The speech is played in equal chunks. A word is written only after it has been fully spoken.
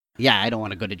I don't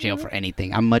want to go to jail for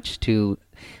anything. I'm much too,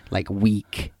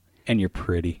 weak. And you're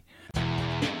pretty.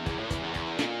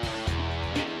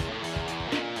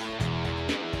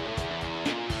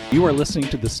 You are listening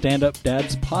to the Stand Up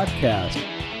Dads podcast.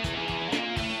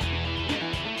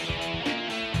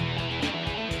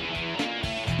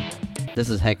 This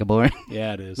is hecka boring.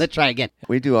 Yeah, it is. Let's try again.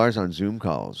 We do ours on Zoom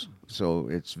calls, so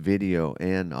it's video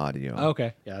and audio.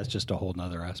 Okay. Yeah, it's just a whole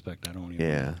nother aspect. I don't even.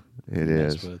 Yeah, it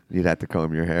mess is. with. You'd have to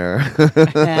comb your hair.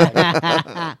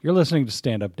 You're listening to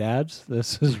Stand Up Dads.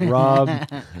 This is Rob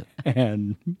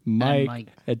and Mike.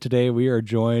 And today we are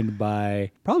joined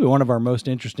by probably one of our most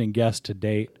interesting guests to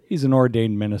date. He's an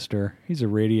ordained minister. He's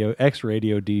a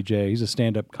ex-radio DJ. He's a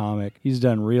stand-up comic. He's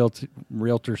done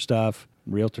realtor stuff.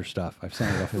 I've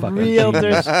sounded like a fucking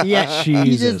Realtors. genius. Yeah,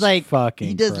 Jesus fucking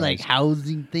he does Christ.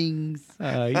 housing things.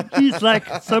 He's like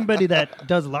somebody that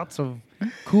does lots of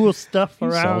cool stuff He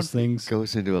around. sells things.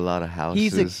 Goes into a lot of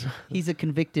houses. He's a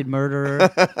convicted murderer.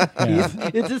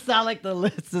 It just sounds like the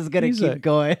list is gonna keep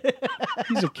going.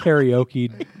 He's a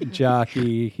karaoke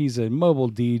jockey. He's a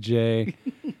mobile DJ.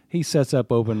 He sets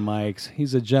up open mics.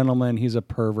 He's a gentleman. He's a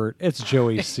pervert. It's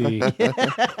Joey C.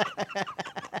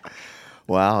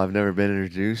 Wow, I've never been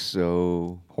introduced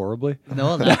so Horribly.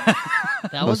 No,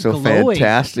 that was so glowing.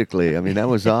 fantastically. I mean, that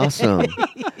was awesome.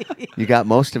 You got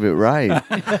most of it right.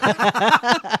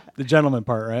 The gentleman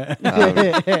part, right?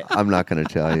 I'm not going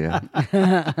to tell you.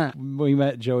 We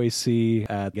met Joey C.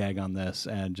 at Gag on This,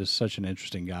 and just such an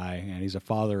interesting guy. And he's a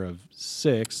father of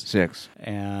 6. 6.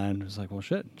 And it was like, well,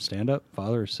 shit, stand up,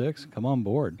 father of 6, come on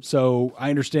board. So I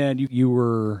understand you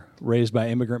were raised by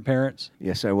immigrant parents.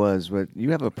 Yes, I was. But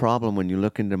you have a problem when you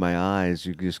look into my eyes.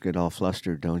 You just get all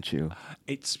flustered, don't you?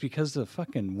 It's because the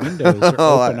fucking windows are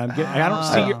open. I don't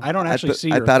see your, I don't actually see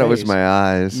your face. I thought it was my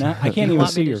eyes. No, I can't even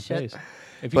see your face.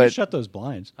 If you But- could shut those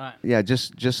blinds. Yeah,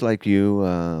 just like you,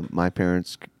 my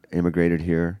parents immigrated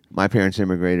here. My parents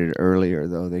immigrated earlier,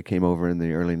 though. They came over in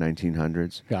the early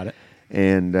 1900s. Got it.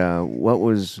 And what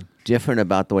was different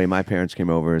about the way my parents came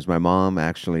over is my mom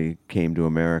actually came to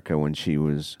America when she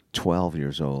was 12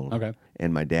 years old. Okay.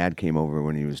 And my dad came over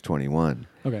when he was 21.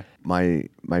 Okay.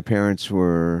 My parents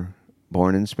were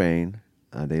born in Spain.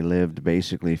 They lived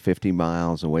basically 50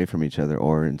 miles away from each other,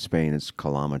 or in Spain it's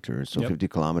kilometers, so 50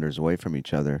 kilometers away from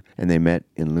each other. And they met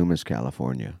in Loomis,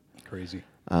 California. Crazy.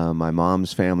 My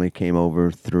mom's family came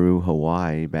over through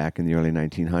Hawaii back in the early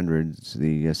 1900s.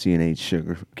 The C&H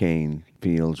sugar cane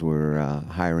fields were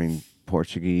hiring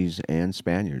Portuguese and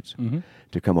Spaniards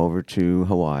to come over to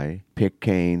Hawaii, pick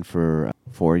cane for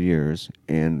 4 years,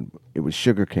 and it was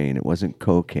sugar cane. It wasn't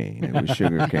cocaine. It was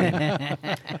sugar cane.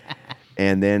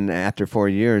 And then after 4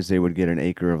 years, they would get an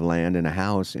acre of land and a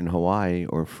house in Hawaii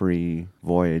or free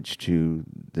voyage to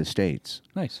the States.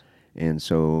 Nice. And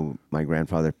so my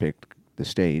grandfather picked the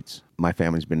States. My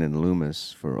family's been in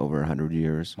Loomis for over 100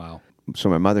 years. Wow. So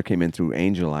my mother came in through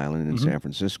Angel Island in San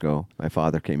Francisco. My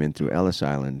father came in through Ellis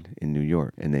Island in New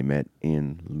York, and they met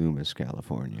in Loomis,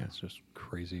 California. That's just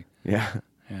crazy. Yeah.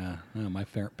 Yeah. No, my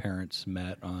parents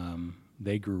met.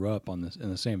 They grew up in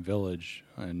the same village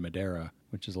in Madeira,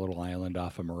 which is a little island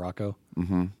off of Morocco.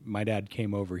 Mm-hmm. My dad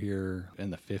came over here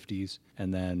in the 50s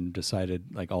and then decided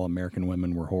like all American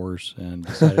women were whores and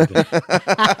decided to...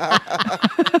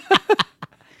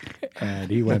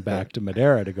 And he went back to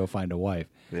Madeira to go find a wife.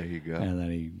 There you go. And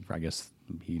then I guess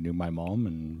he knew my mom,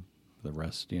 and the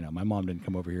rest, my mom didn't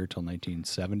come over here till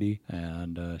 1970,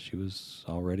 and she was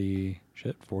already,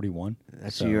 41.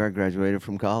 That's the year I graduated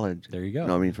from college. There you go.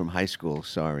 No, I mean from high school,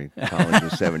 sorry. College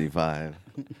was 75.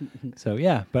 So,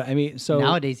 yeah, but I mean, so...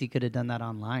 Nowadays, he could have done that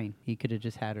online. He could have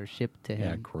just had her shipped to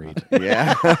Yeah, him. great.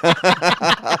 Yeah.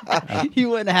 He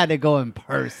wouldn't have had to go in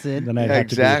person. Then I'd have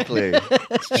Exactly.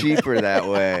 It's cheaper that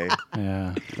way.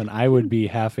 Yeah, then I would be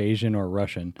half Asian or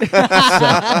Russian.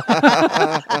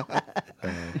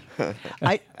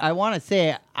 I want to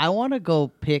say, I want to go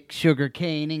pick sugar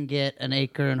cane and get an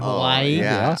acre in Hawaii.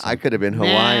 Yeah, awesome. I could have been Man,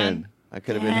 Hawaiian. I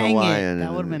could have been dang it. Hawaiian. That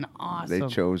and would've been awesome. They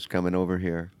chose coming over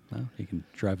here. Well, you can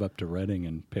drive up to Reading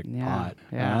and pick Yeah, pot.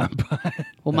 yeah. But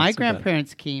Well, my that's about it.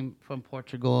 grandparents came from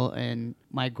Portugal, and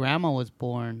my grandma was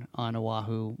born on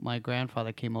Oahu. My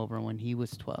grandfather came over when he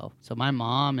was 12. So my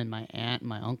mom and my aunt and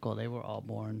my uncle, they were all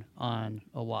born on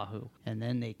Oahu. And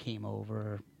then they came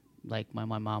over, like my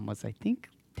mom was, I think,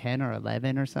 10 or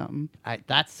 11 or something.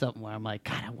 That's something where I'm like,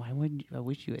 God, why wouldn't you? I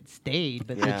wish you had stayed,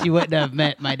 but that you wouldn't have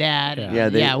met my dad. Yeah.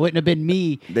 Yeah, It wouldn't have been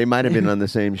me. They might have been on the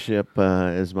same ship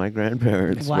as my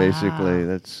grandparents. Wow. Basically,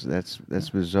 that's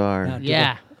bizarre. Now,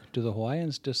 Yeah. Do the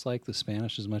Hawaiians dislike the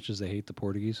Spanish as much as they hate the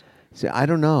Portuguese? See, I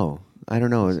don't know. I don't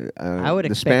know. I would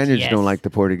the expect Spaniards yes. don't like the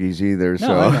Portuguese either. No,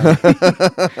 so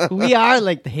I know. We are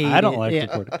like the hated. I don't like yeah.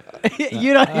 the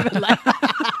You don't even like.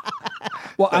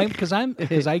 Well, because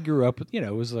I grew up,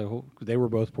 it was the whole, they were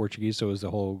both Portuguese, so it was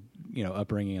the whole,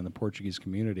 upbringing in the Portuguese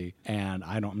community, and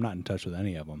I'm not in touch with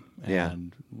any of them. Yeah.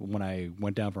 And when I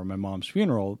went down for my mom's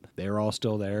funeral, they were all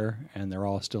still there, and they're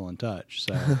all still in touch.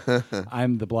 So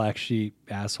I'm the black sheep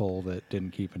asshole that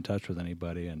didn't keep in touch with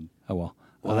anybody, and oh well.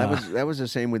 Well, that was the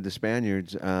same with the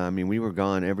Spaniards. We were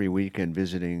gone every weekend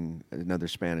visiting another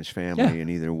Spanish family Yeah. in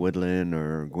either Woodland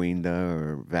or Guinda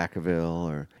or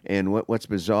Vacaville. And what's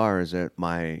bizarre is that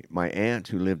my aunt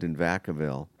who lived in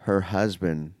Vacaville, her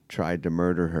husband tried to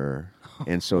murder her,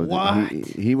 and so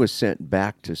he was sent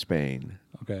back to Spain.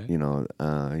 Okay. He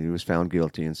was found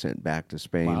guilty and sent back to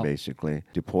Spain, Wow. basically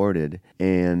deported.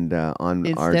 And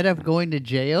Instead of going to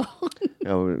jail,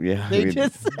 oh yeah, they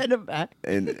just sent him back.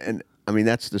 and I mean,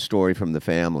 that's the story from the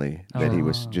family, that he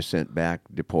was just sent back,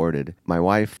 deported. My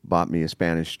wife bought me a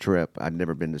Spanish trip. I'd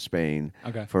never been to Spain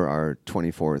Okay. for our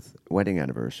 24th wedding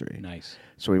anniversary. Nice.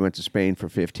 So we went to Spain for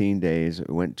 15 days.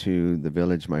 We went to the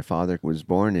village my father was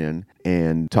born in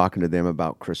and talking to them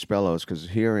about Crispellos, because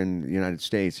here in the United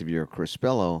States, if you're a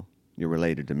Crispello, you're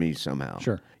related to me somehow.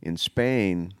 Sure. In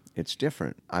Spain, it's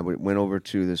different. I went over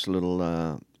to this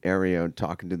little area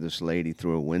talking to this lady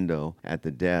through a window at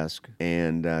the desk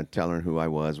and telling her who I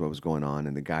was, what was going on.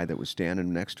 And the guy that was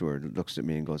standing next to her looks at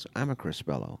me and goes, "I'm a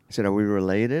Crispello." I said, "Are we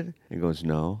related?" He goes,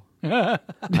 "No." I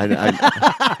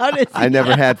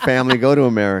never had family go to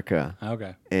America.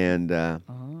 Okay. And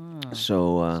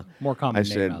so More common I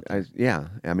name said, out there. yeah,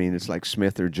 I mean, it's like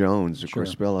Smith or Jones, Sure.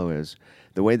 Crispello is.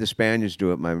 The way the Spaniards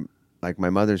do it, my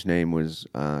mother's name was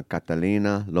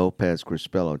Catalina Lopez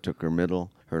Crispello, took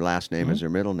her last name as her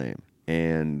middle name.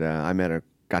 And I met a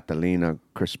Catalina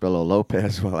Crispello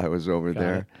Lopez while I was over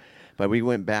there. it. But we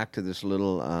went back to this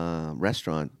little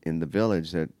restaurant in the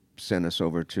village that sent us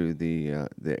over to the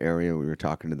area. We were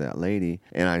talking to that lady,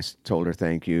 and I told her,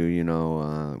 "Thank you.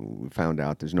 We found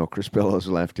out there's no Crispellos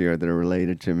left here that are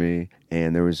related to me."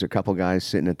 And there was a couple guys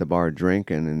sitting at the bar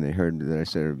drinking, and they heard that I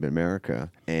said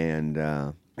America. And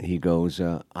he goes,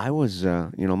 "I was,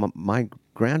 my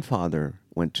grandfather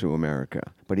went to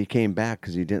America, but he came back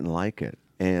because he didn't like it."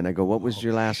 And I go, "What was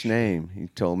your last name?" He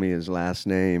told me his last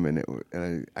name, and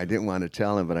I didn't want to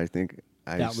tell him, but I think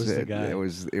That was the guy. It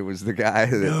was the guy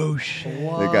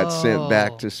that got sent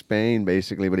back to Spain,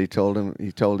 basically. But he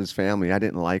told his family, "I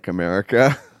didn't like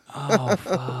America." Oh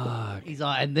fuck. He's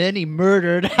all, and then he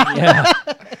murdered. Yeah.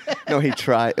 No, he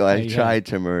tried. Well, he Yeah. tried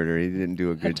to murder. He didn't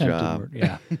do a good Attempted job. murder.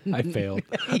 Yeah. I failed.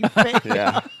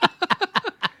 Yeah,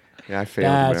 yeah, I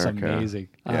failed That's America. amazing.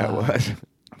 Yeah, it was.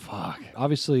 Fuck.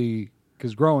 Obviously,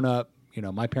 because growing up,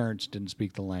 my parents didn't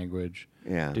speak the language.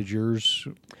 Yeah. Did yours?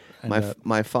 end up-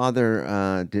 My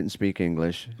father didn't speak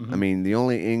English. I mean, the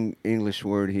only English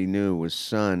word he knew was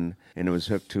son, and it was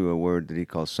hooked to a word that he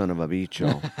called son of a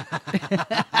bicho.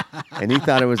 And he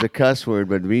thought it was a cuss word,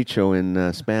 but bicho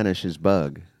in Spanish is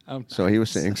bug. Oh, So he was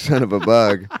saying son of a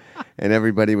bug, and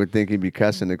everybody would think he'd be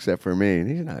cussing except for me. And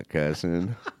he's not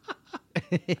cussing.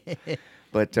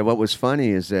 But what was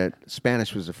funny is that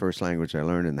Spanish was the first language I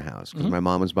learned in the house because my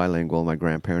mom was bilingual. My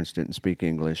grandparents didn't speak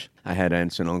English. I had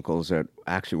aunts and uncles that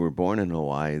actually were born in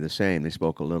Hawaii the same. They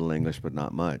spoke a little English, but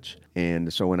not much.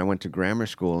 And so when I went to grammar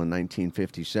school in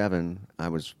 1957, I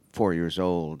was 4 years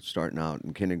old, starting out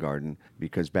in kindergarten,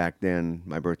 because back then,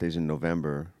 my birthday's in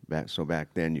November, back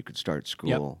then you could start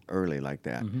school early like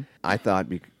that. I thought,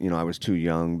 I was too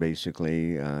young,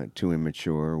 basically, too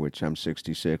immature, which I'm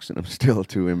 66 and I'm still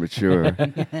too immature.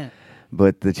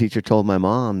 But the teacher told my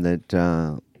mom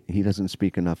that he doesn't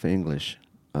speak enough English.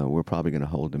 We're probably going to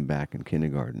hold him back in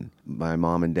kindergarten. My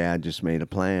mom and dad just made a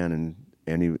plan, and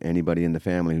anybody in the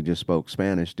family who just spoke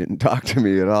Spanish didn't talk to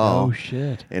me at all. Oh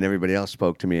shit. And everybody else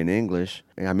spoke to me in English.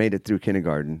 And I made it through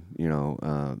kindergarten,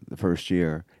 the first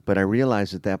year. But I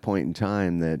realized at that point in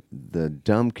time that the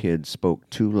dumb kids spoke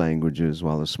 2 languages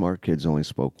while the smart kids only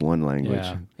spoke 1 language.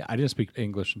 Yeah. I didn't speak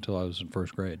English until I was in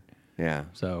first grade. Yeah.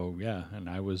 So yeah, and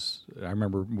I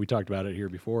remember we talked about it here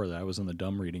before that I was in the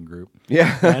dumb reading group.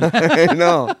 Yeah. I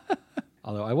know.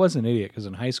 Although I was an idiot because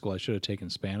in high school I should have taken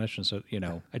Spanish, and so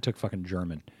I took fucking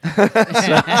German.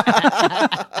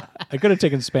 I could have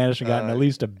taken Spanish and gotten at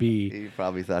least a B. He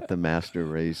probably thought the master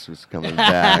race was coming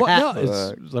back. Well,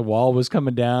 no, the wall was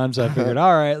coming down, so I figured,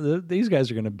 all right, these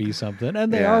guys are going to be something,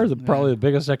 and they Yeah. are probably the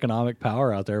biggest economic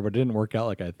power out there, but it didn't work out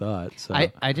like I thought. So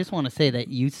I just want to say that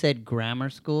you said grammar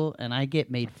school, and I get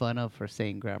made fun of for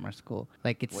saying grammar school.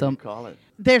 Like it's What some. do you call it?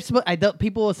 There's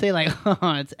people will say like, oh,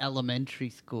 it's elementary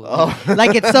school,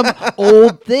 like it's some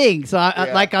old thing. So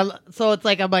so it's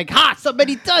like I'm like,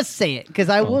 somebody does say it because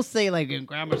I will say like in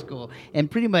grammar school, and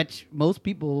pretty much most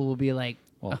people will be like,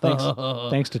 well,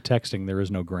 thanks to texting, there is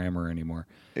no grammar anymore.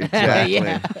 Exactly.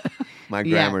 Yeah. My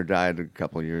Yeah. grammar died a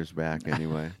couple years back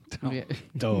anyway. Yeah.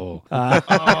 Oh.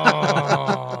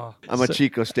 I'm a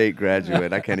Chico State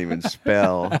graduate. I can't even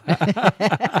spell.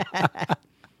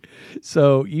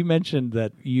 So you mentioned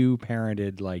that you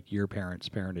parented like your parents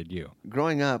parented you.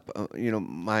 Growing up,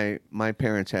 my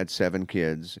parents had 7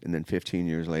 kids, and then 15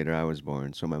 years later, I was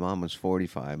born. So my mom was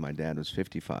 45, my dad was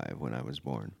 55 when I was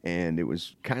born, and it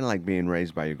was kind of like being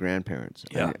raised by your grandparents.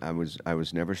 Yeah. I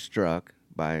was never struck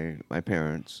by my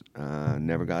parents.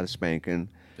 Never got a spanking.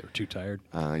 They were too tired.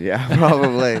 Yeah,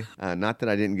 probably. Not that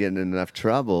I didn't get in enough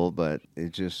trouble, but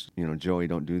it just, Joey,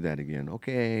 don't do that again.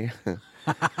 Okay.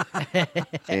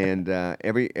 And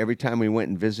every time we went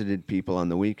and visited people on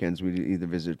the weekends, we'd either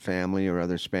visit family or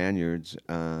other Spaniards.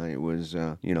 It was,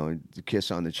 the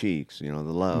kiss on the cheeks, the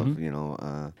love.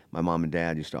 Mm-hmm. My mom and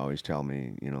dad used to always tell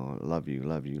me, love you,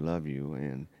 love you, love you.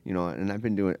 And, and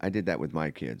I did that with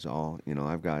my kids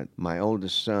I've got, my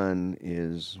oldest son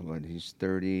is, he's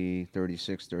 30,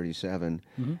 36, 37,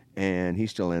 Mm-hmm. and he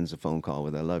still ends the phone call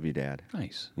with, I love you, Dad.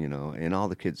 Nice. And all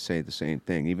the kids say the same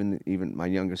thing. Even my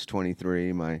youngest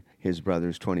 23, his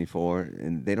brother's 24,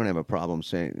 and they don't have a problem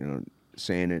saying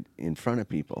it in front of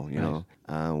people.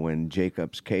 When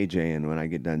Jacob's KJ, and when I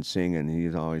get done singing,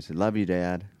 he's always said, "Love you,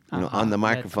 Dad," on the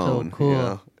microphone. so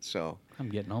cool. So I'm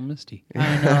getting all misty.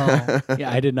 I know.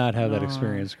 Yeah, I did not have that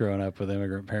experience growing up with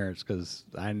immigrant parents because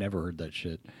I never heard that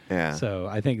shit. Yeah. So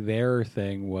I think their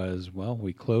thing was, well,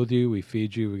 we clothe you, we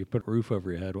feed you, we put a roof over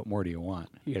your head. What more do you want?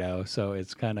 So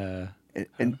it's kind of.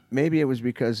 And maybe it was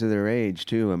because of their age,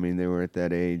 too. I mean, they were at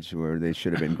that age where they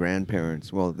should have been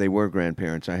grandparents. Well, they were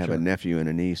grandparents. I have a nephew and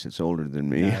a niece that's older than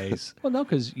me. Nice. Well, no,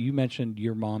 because you mentioned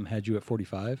your mom had you at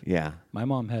 45. Yeah. My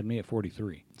mom had me at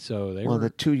 43. So they Well, were.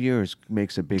 the 2 years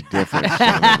makes a big difference,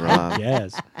 Rob.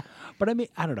 Yes. But I mean,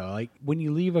 I don't know. Like when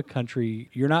you leave a country,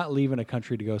 you're not leaving a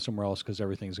country to go somewhere else because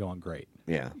everything's going great.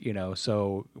 Yeah.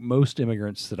 So most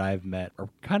immigrants that I've met are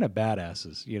kind of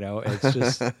badasses. It's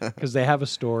just because they have a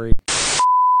story.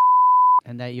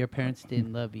 And that your parents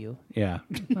didn't love you. Yeah.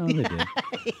 Well, they did.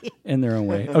 In their own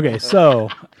way. Okay, so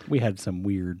we had some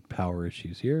weird power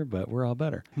issues here, but we're all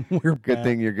better. We're Good back.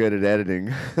 thing you're good at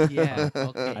editing. Yeah.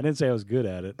 Okay. I didn't say I was good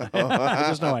at it. I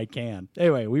just know I can.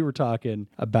 Anyway, we were talking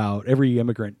about every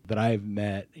immigrant that I've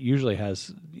met usually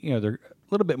has, they're a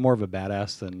little bit more of a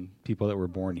badass than people that were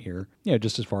born here,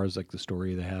 just as far as like the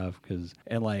story they have.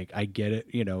 And I get it,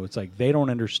 it's like they don't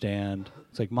understand.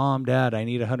 It's like, Mom, Dad, I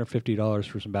need $150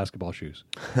 for some basketball shoes.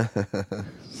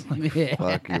 Yeah.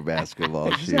 Fuck your basketball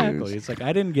Exactly. shoes. It's like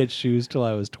I didn't get shoes till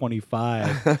I was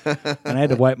 25, and I had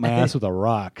to wipe my ass with a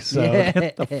rock. So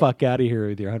get the fuck out of here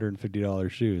with your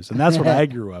 $150 shoes. And that's what I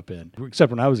grew up in. Except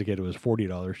when I was a kid, it was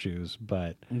 $40 shoes.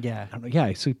 But Yeah. I don't know. Yeah,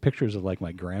 I see pictures of like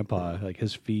my grandpa, like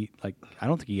his feet. Like I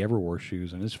don't think he ever wore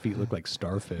shoes, and his feet looked like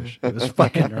starfish. It was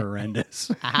fucking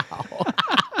horrendous.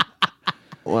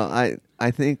 Well, I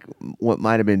think what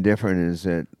might have been different is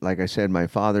that, like I said, my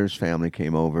father's family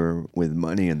came over with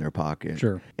money in their pocket.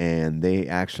 Sure. And they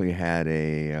actually had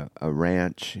a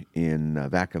ranch in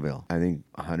Vacaville, I think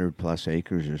 100 plus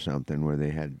acres or something, where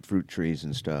they had fruit trees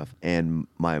and stuff. And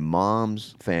my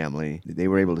mom's family, they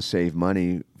were able to save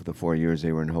money for the 4 years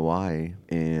they were in Hawaii,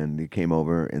 and they came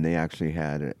over and they actually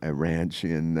had a ranch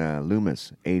in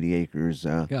Loomis, 80 acres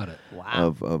Got it.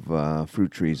 of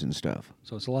fruit trees and stuff.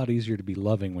 So it's a lot easier to be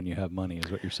loving when you have money,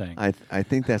 is what you're saying. I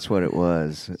think that's what it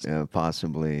was,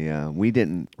 possibly. We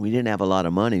didn't have a lot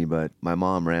of money, but my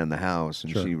mom ran the house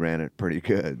and Sure. she ran it pretty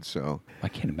good. So I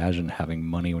can't imagine having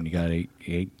money when you got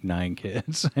eight, 9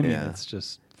 kids. I mean, Yeah. it's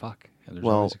just fuck. And there's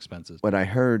Well, always expenses. what I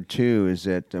heard too is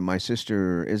that my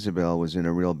sister Isabel was in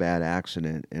a real bad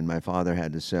accident, and my father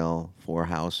had to sell 4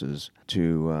 houses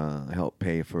to help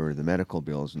pay for the medical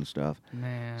bills and stuff.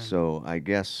 Man. So I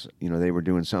guess they were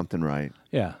doing something right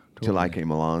Yeah. till I totally.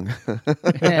 came along.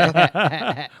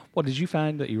 Well, did you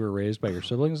find that you were raised by your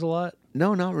siblings a lot?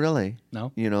 No, not really.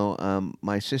 No? You know,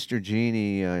 my sister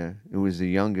Jeannie, who was the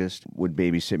youngest, would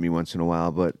babysit me once in a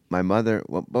while. But my mother,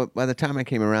 well, but by the time I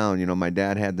came around, you know, my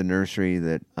dad had the nursery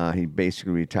that he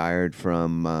basically retired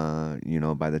from, you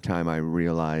know, by the time I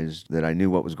realized that I knew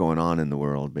what was going on in the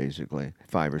world, basically,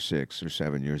 5 or 6 or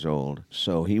 7 years old.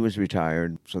 So he was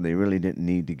retired, so they really didn't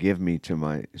need to give me to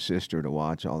my sister to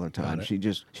watch all the time. it. She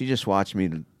just watched me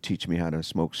to teach me how to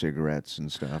smoke cigarettes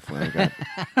and stuff when I got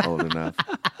old enough.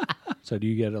 So do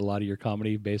you get a lot of your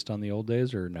comedy based on the old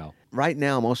days or no? Right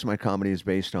now, most of my comedy is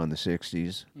based on the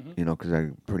 60s, you know, because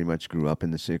I pretty much grew up in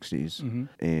the 60s.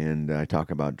 And I talk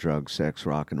about drugs, sex,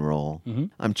 rock and roll.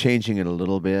 I'm changing it a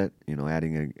little bit, you know,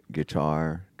 adding a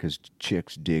guitar because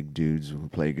chicks dig dudes who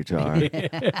play guitar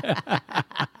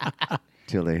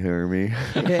till they hear me.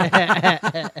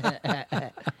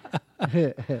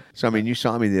 So, I mean, you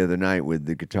saw me the other night with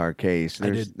the guitar case.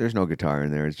 There's no guitar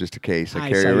in there. It's just a case I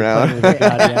carry saw you around. playing with a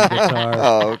goddamn guitar.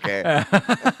 Oh,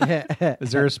 okay.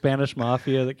 Is there a Spanish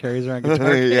mafia that carries around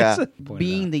guitar cases? Yeah. Point it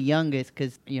Being out. the youngest,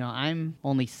 because I'm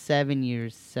only 7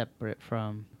 years separate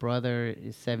from brother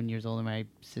is 7 years older. My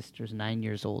sister's 9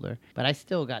 years older, but I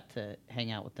still got to hang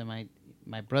out with them.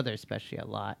 My brother especially a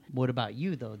lot. What about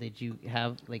you though? Did you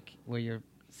have like were your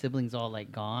siblings all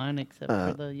like gone except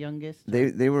for the youngest?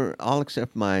 They were all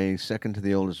except my second to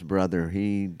the oldest brother.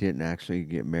 He didn't actually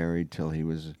get married till he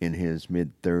was in his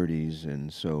mid-30s,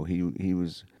 and so he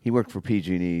worked for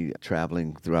PG&E,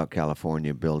 traveling throughout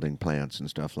California, building plants and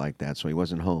stuff like that. So he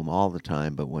wasn't home all the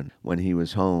time, but when he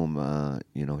was home,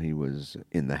 you know, he was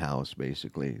in the house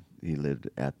basically. He lived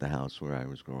at the house where I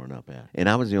was growing up at, and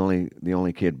I was the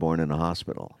only kid born in a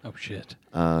hospital. Oh, shit.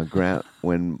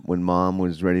 When Mom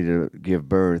was ready to give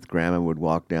birth, Grandma would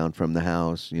walk down from the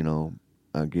house, you know,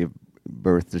 give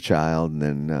birth to child, and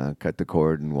then cut the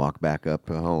cord and walk back up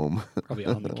to home. Probably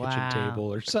on the kitchen Wow.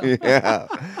 table or something. Yeah,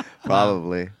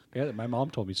 probably. Yeah, my mom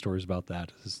told me stories about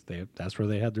that. That's where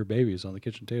they had their babies, on the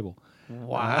kitchen table.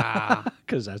 Wow.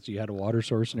 Because you had a water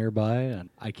source nearby, and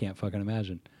I can't fucking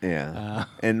imagine. Yeah,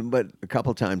 but a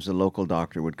couple times the local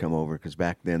doctor would come over because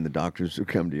back then the doctors would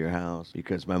come to your house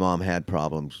because my mom had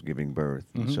problems giving birth,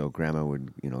 and so Grandma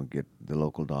would, you know, get the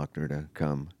local doctor to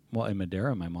come. Well, in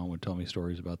Madera, my mom would tell me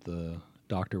stories about the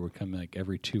doctor would come like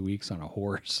every 2 weeks on a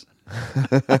horse.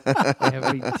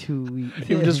 Every 2 weeks.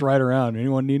 He would just ride around.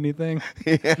 Anyone need anything?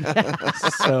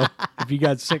 So if you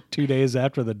got sick 2 days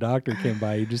after the doctor came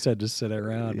by, you just had to sit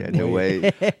around. Yeah, and no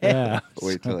wait, Yeah.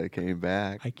 wait till they came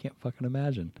back. I can't fucking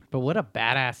imagine. But what a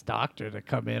badass doctor to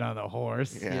come in on a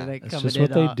horse. Yeah. You're, like, That's coming just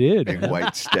what in they on- did. Big man.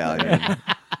 white stallion,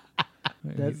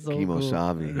 That's so Kimo cool.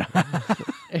 Savi.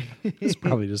 It's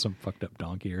probably just some fucked up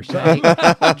donkey or something.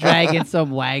 Dragging some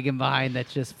wagon behind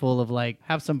that's just full of like,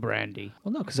 have some brandy.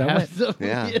 Well, no, because I Have went, some-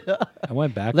 Yeah. I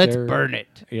went back Let's there. burn it.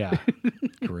 Yeah.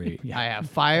 Great. Yeah. I have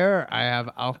fire. I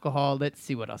have alcohol. Let's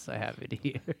see what else I have in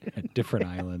here. At different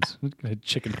islands. A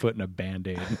chicken foot and a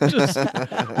Band-Aid. Just,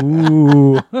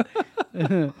 ooh.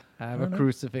 I have a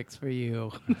crucifix for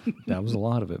you. That was a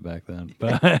lot of it back then.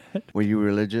 But Were you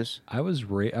religious? I went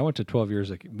to 12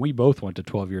 years. We both went to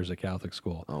 12 years of Catholic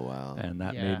school. Oh wow. And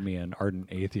that Yeah. made me an ardent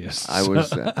atheist. I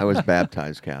was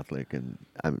baptized Catholic, and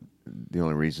the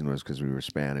only reason was because we were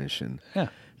Spanish, and Yeah.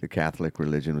 the Catholic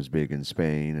religion was big in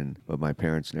Spain, but my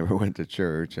parents never went to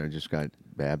church. I just got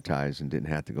baptized and didn't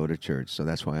have to go to church, so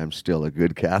that's why I'm still a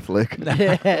good Catholic.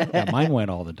 Yeah, mine went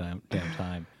all the damn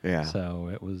time. Yeah. So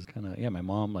it was kind of, my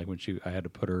mom, like when I had to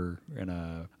put her in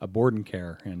a board and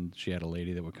care, and she had a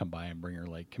lady that would come by and bring her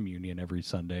like communion every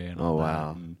Sunday and all Oh, that.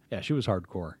 wow. And, yeah, she was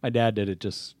hardcore. My dad did it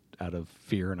just out of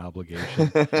fear and obligation.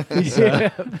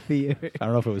 Fear. I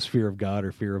don't know if it was fear of God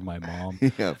or fear of my mom.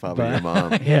 Yeah, probably your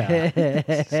But- mom.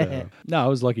 Yeah. So, no, I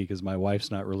was lucky because my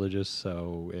wife's not religious,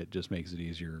 so it just makes it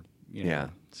easier. You know? Yeah.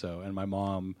 So, and my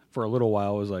mom, for a little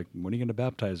while, was like, "When are you going to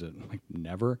baptize it?" I'm like,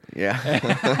 never. Yeah.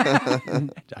 I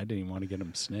didn't even want to get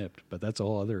him snipped, but that's a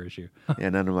whole other issue. Yeah,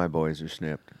 none of my boys are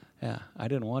snipped. Yeah, I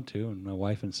didn't want to, and my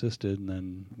wife insisted, and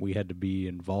then we had to be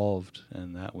involved,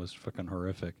 and that was fucking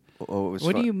horrific. Oh, it was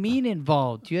What do fun. you mean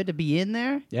involved? You had to be in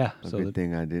there? Yeah. A So good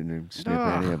thing I didn't snip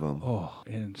Ugh. any of them. oh,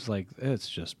 and it's like it's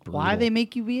just brutal. Why they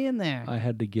make you be in there? I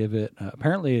had to give it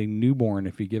apparently a newborn.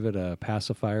 If you give it a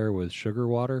pacifier with sugar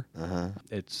water,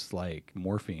 it's like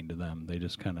morphine to them. They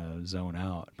just kind of zone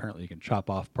out. Apparently, you can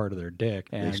chop off part of their dick,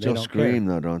 and They still don't scream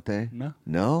care. though, don't they? No,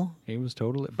 No? he was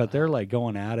totally. But they're like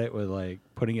going at it with like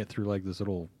putting it through like this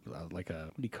little, like a,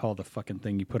 what do you call the fucking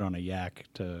thing you put on a yak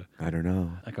to, I don't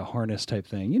know. like a harness type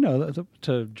thing, you know,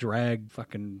 to drag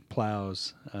fucking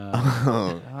plows.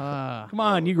 Oh, Ah, Come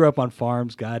on, you grew up on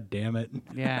farms, god damn it.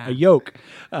 yeah. A yoke.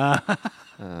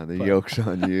 the yoke's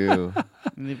on you.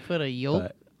 And they put a yoke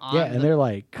But, on. yeah, and they're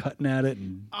like cutting at it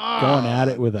and going at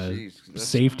it with a Jeez,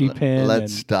 safety pin.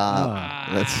 Let's and,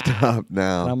 stop. Let's stop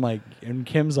now. And I'm like, and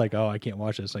Kim's like, oh, I can't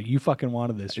watch this. Like, you fucking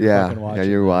wanted this. You're Yeah, fucking yeah, watching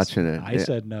you're this. watching it. I Yeah.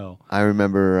 said no. I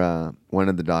remember one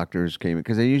of the doctors came in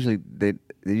because they usually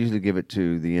give it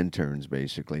to the interns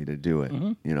basically to do it,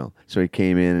 you know. So he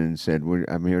came in and said,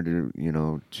 "I'm here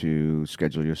to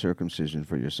schedule your circumcision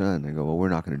for your son." I go, "Well, we're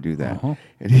not going to do that." Uh-huh.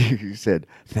 And he said,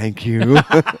 "Thank you."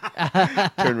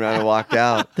 Turned around and walked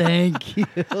out. Thank you.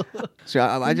 So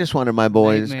I just wanted my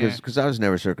boys Nightmare. because I was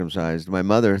never circumcised. My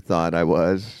mother thought I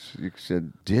was. She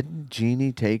said, "Didn't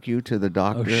Jeannie take you to the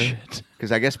doctor?" Oh, shit.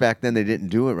 Because I guess back then they didn't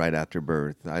do it right after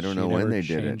birth. I don't know when they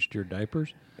did it. Changed your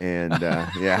diapers? And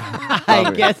yeah, I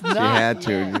probably. guess She not. had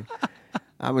to.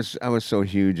 I was so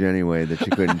huge anyway that you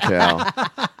couldn't tell.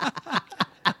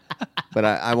 But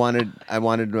I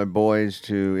wanted my boys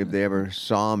to, if they ever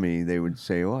saw me, they would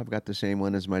say, "Oh, I've got the same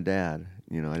one as my dad."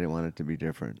 You know, I didn't want it to be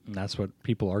different. And that's what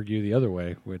people argue the other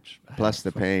way, which Plus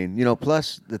the pain. You know,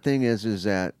 plus the thing is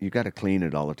that you got to clean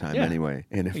it all the time Yeah. anyway.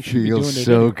 And it You should be feels doing it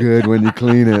so anyway. good when you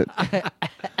clean it.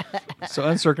 So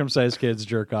uncircumcised kids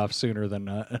jerk off sooner than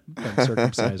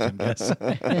circumcised, I guess.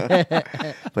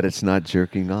 But it's not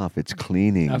jerking off, it's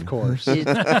cleaning. Of course.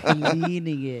 It's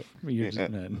cleaning it. You're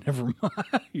just, never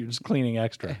mind. You're just cleaning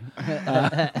extra.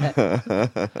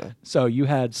 So you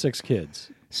had 6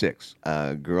 kids. 6.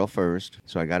 Girl first.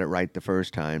 So I got it right the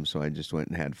first time, so I just went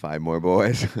and had 5 more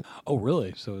boys. Oh,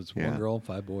 really? So it's Yeah. 1 girl,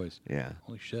 5 boys. Yeah.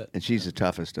 Holy shit. And she's the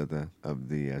toughest of the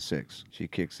 6. She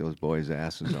kicks those boys'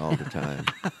 asses all the time.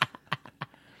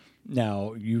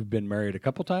 Now, you've been married a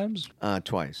couple times?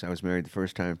 Twice. I was married the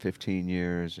first time 15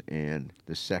 years, and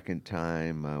the second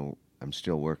time I'm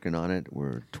still working on it.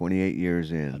 We're 28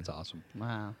 years in. That's awesome.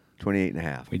 Wow. 28 and a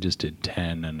half. We just did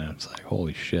 10, and it's like,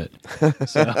 holy shit.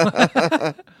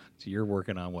 So you're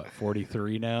working on, what,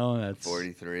 43 now? That's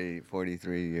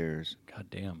 43 years. God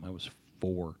damn, I was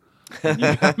 4.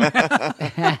 I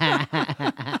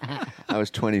was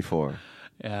 24.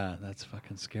 Yeah, that's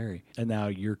fucking scary. And now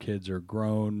your kids are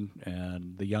grown,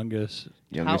 and the youngest,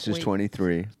 Youngest is wait.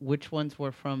 23. Which ones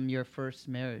were from your first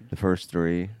marriage? The first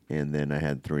 3, and then I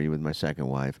had 3 with my second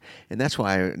wife. And that's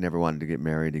why I never wanted to get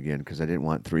married again, because I didn't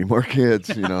want 3 more kids,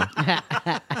 you know.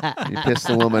 You piss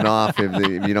the woman off if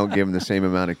you don't give them the same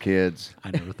amount of kids.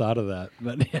 I never thought of that.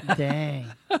 But yeah. Dang.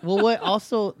 Well, what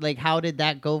also, like, how did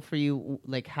that go for you?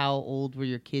 Like, how old were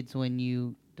your kids when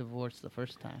you divorced the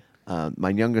first time? My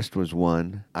youngest was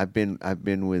 1. I've been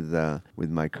with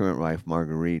my current wife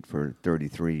Marguerite for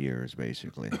 33 years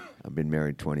basically. I've been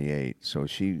married 28. So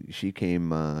she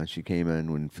came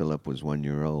in when Philip was 1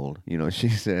 year old. You know, she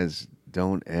says,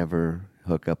 "Don't ever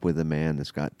hook up with a man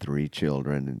that's got 3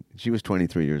 children." And she was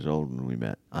 23 years old when we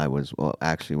met. I was, well,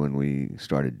 actually when we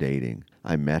started dating.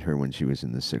 I met her when she was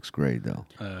in the 6th grade though.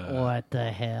 What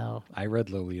the hell? I read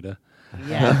Lolita.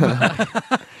 Yeah.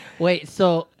 Wait,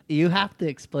 so you have to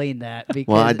explain that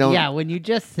because I don't- yeah, when you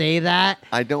just say that,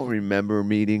 I don't remember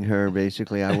meeting her.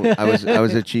 Basically, I was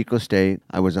at Chico State.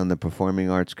 I was on the performing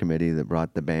arts committee that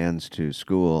brought the bands to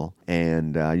school,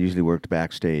 and I usually worked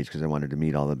backstage because I wanted to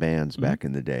meet all the bands back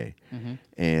in the day.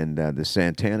 And the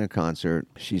Santana concert,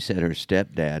 she said her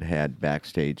stepdad had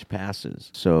backstage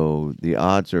passes, so the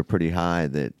odds are pretty high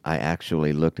that I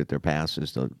actually looked at their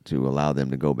passes to allow them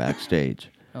to go backstage.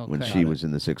 When Okay. she was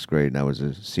in the 6th grade and I was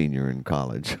a senior in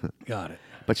college. Got it.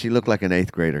 But she looked like an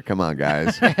 8th grader. Come on,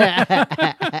 guys.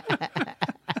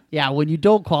 yeah, when you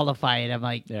don't qualify it, I'm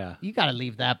like, Yeah. you got to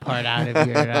leave that part out of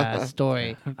your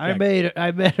story. I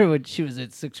met her when she was in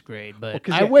 6th grade, but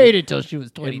 'cause I yeah, waited till she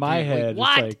was 23. In my head,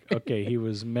 what? it's like, okay, he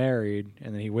was married,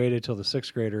 and then he waited till the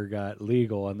 6th grader got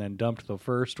legal, and then dumped the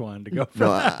first one to go for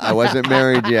No, I wasn't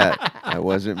married yet. I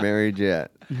wasn't married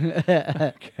yet.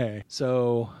 Okay.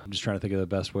 So I'm just trying to think of the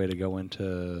best way to go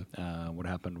into what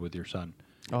happened with your son.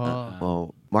 Oh,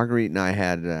 Well, Marguerite and I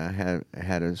had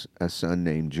a son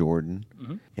named Jordan,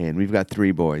 and we've got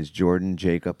 3 boys: Jordan,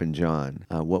 Jacob, and John.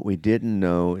 What we didn't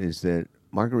know is that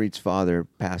Marguerite's father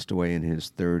passed away in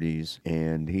his 30s,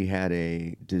 and he had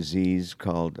a disease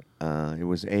called, it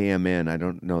was AMN. I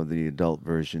don't know the adult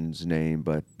version's name,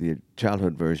 but the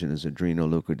childhood version is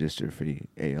adrenoleukodystrophy,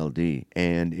 ALD.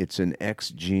 And it's an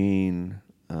X gene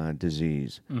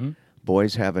disease.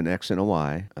 Boys have an X and a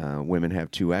Y. Women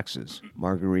have 2 X's.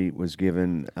 Marguerite was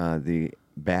given the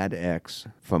bad ex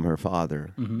from her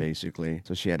father, basically.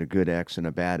 So she had a good ex and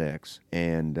a bad ex.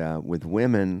 And with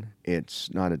women,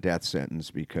 it's not a death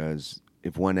sentence because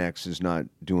if one ex is not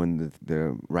doing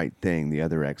the right thing, the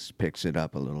other ex picks it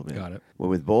up a little bit. Got it. Well,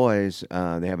 with boys,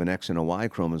 they have an X and a Y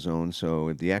chromosome, so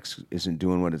if the X isn't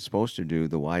doing what it's supposed to do,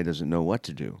 the Y doesn't know what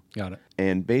to do. Got it.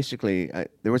 And basically,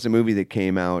 there was a movie that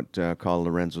came out called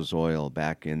Lorenzo's Oil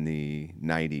back in the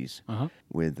 90s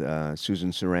with Susan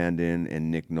Sarandon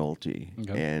and Nick Nolte.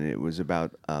 Okay. And it was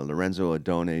about Lorenzo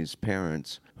Adone's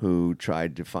parents who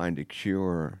tried to find a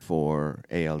cure for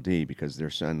ALD because their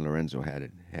son Lorenzo had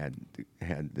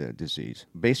the disease.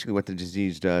 Basically, what the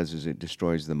disease does is it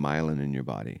destroys the myelin in your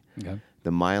body. Okay. The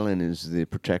myelin is the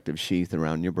protective sheath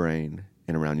around your brain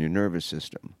and around your nervous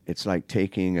system. It's like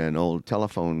taking an old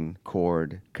telephone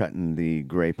cord, cutting the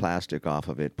gray plastic off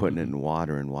of it, putting it in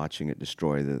water, and watching it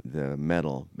destroy the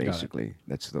metal, basically.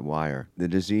 That's the wire. The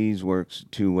disease works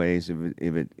two ways.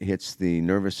 If it hits the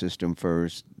nervous system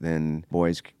first, then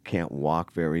boys can't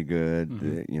walk very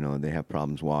good. They have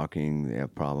problems walking. They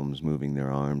have problems moving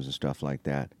their arms and stuff like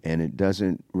that. And it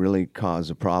doesn't really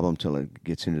cause a problem till it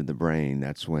gets into the brain.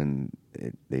 That's when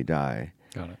they die.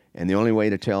 Got it. And the only way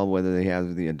to tell whether they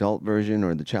have the adult version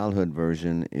or the childhood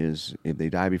version is if they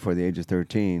die before the age of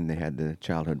 13, they had the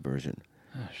childhood version.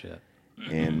 Oh, shit.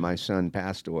 And my son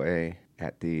passed away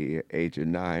at the age of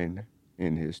 9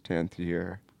 in his 10th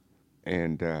year.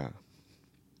 And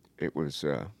it was,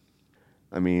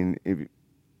 if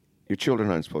your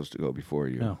children aren't supposed to go before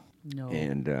you. No. No.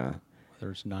 And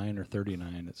There's 9 or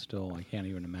 39. It's still, I can't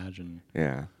even imagine.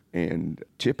 yeah. And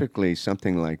typically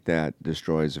something like that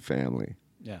destroys a family.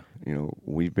 Yeah.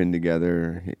 We've been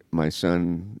together. My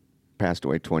son passed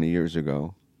away 20 years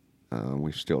ago.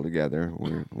 We're still together.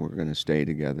 We're going to stay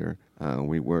together.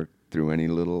 We worked through any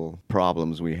little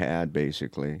problems we had,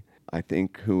 basically. I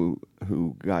think who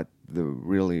got the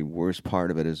really worst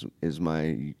part of it is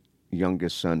my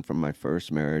youngest son from my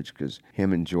first marriage, because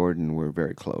him and Jordan were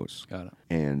very close. Got it.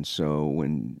 And so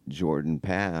when Jordan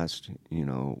passed,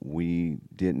 we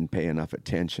didn't pay enough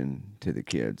attention to the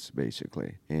kids,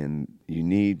 basically. And you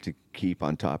need to keep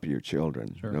on top of your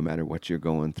children. Sure. No matter what you're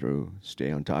going through,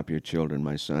 stay on top of your children.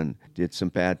 My son did some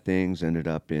bad things, ended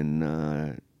up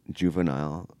in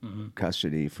juvenile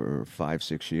custody for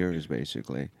 5-6 years,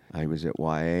 basically. I was at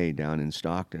YA down in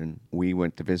Stockton. We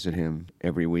went to visit him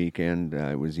every weekend.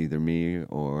 It was either me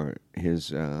or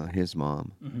his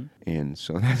mom. And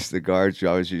so that's the guards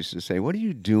always used to say, "What are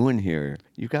you doing here?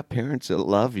 You've got parents that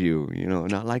love you,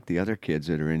 not like the other kids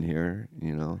that are in here,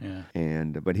 Yeah.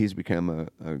 And but he's become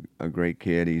a great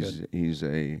kid.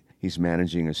 He's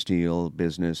managing a steel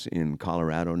business in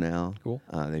Colorado now. Cool.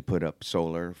 They put up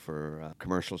solar for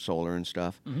commercial solar and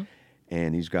stuff.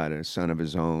 And he's got a son of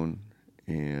his own.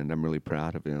 And I'm really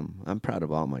proud of him. I'm proud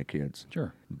of all my kids.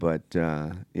 Sure. But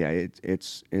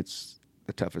it's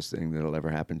the toughest thing that'll ever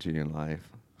happen to you in life.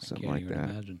 Something Can't like even that.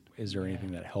 imagine. Is there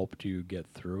anything that helped you get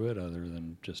through it other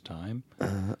than just time?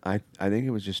 I think it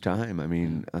was just time. I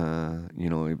mean,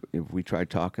 if we tried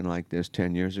talking like this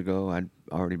 10 years ago, I'd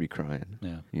already be crying.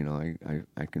 Yeah.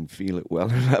 I can feel it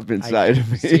welling up inside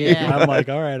of me. Yeah. I'm like,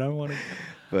 all right, I want to.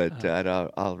 But I'd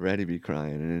already be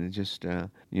crying. And it just,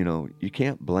 you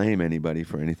can't blame anybody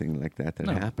for anything like that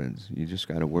No. happens. You just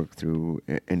got to work through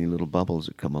any little bubbles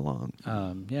that come along.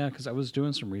 Yeah, because I was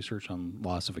doing some research on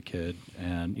loss of a kid,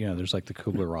 and there's like the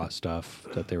Kubler-Ross stuff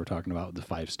that they were talking about, the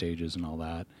 5 stages and all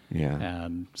that. Yeah.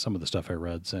 And some of the stuff I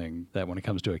read saying that when it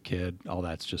comes to a kid, all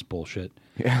that's just bullshit.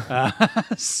 Yeah.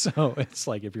 So it's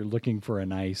like if you're looking for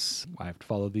I have to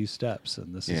follow these steps,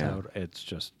 and this is Yeah. how it's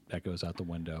just that goes out the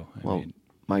window. Well,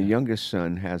 my youngest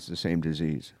son has the same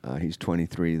disease. He's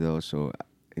 23 though, so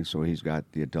he's got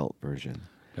the adult version.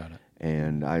 Got it.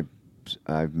 And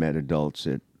I've met adults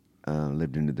that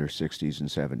lived into their 60s and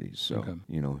 70s, so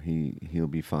Okay. he'll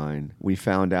be fine. We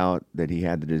found out that he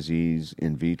had the disease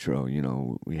in vitro.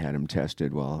 We had him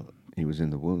tested while he was in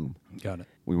the womb. Got it.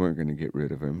 We weren't going to get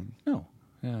rid of him, No.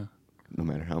 Yeah. no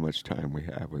matter how much time we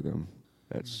have with him.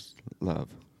 That's love.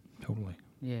 Totally.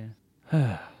 Yeah.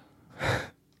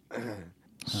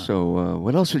 So,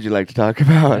 what else would you like to talk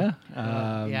about?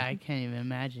 Yeah. Yeah, I can't even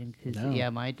imagine because No.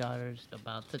 my daughter's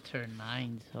about to turn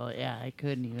 9, so I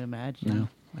couldn't even imagine No.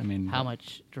 I mean, how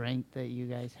much strength that you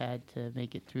guys had to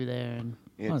make it through there. And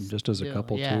well, just as a Yeah,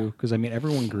 couple yeah. too, because I mean,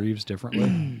 everyone grieves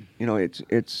differently.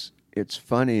 It's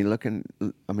funny looking.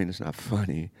 I mean, it's not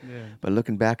funny, but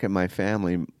looking back at my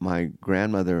family, my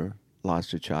grandmother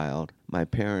lost a child, my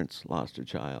parents lost a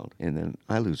child, and then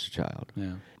I lose a child.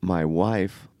 Yeah. My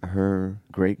wife, her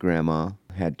great grandma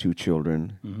had 2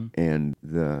 children, Mm-hmm. and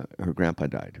her grandpa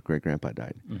died. Her great grandpa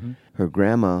died. Mm-hmm. Her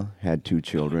grandma had 2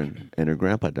 children, and her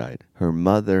grandpa died. Her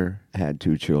mother had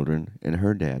 2 children, and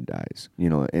her dad dies.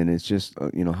 And it's just,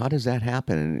 how does that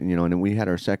happen? And and then we had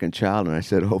our second child, and I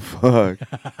said, oh fuck.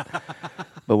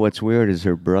 But what's weird is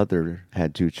her brother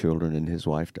had 2 children, and his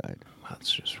wife died.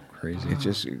 That's just crazy. It's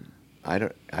just, I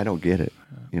don't get it.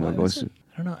 It Well, goes.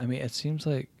 I don't know. I mean, it seems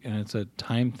like, and it's a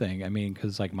time thing. I mean,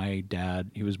 because like my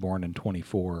dad, he was born in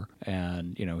 24,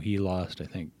 and he lost, I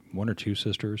think, 1 or 2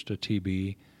 sisters to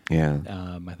TB. Yeah.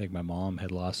 I think my mom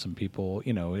had lost some people.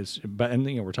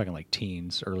 We're talking like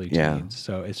teens, early Yeah. teens.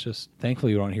 So it's just,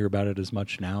 thankfully, we don't hear about it as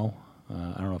much now.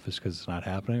 I don't know if it's because it's not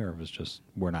happening, or if it's just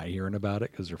we're not hearing about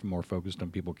it because they're more focused on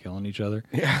people killing each other.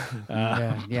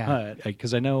 Yeah. Yeah.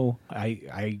 Because I know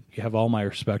I have all my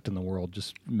respect in the world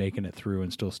just making it through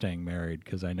and still staying married,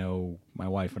 because I know my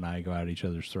wife and I go at each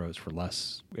other's throats for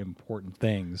less important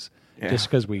things, just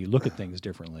because we look at things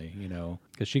differently,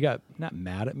 because she got not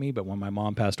mad at me, but when my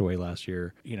mom passed away last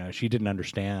year, she didn't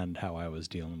understand how I was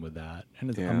dealing with that.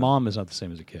 And a mom is not the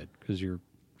same as a kid, because you're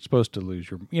supposed to lose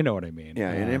your, you know what I mean? Yeah,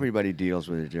 and everybody deals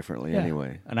with it differently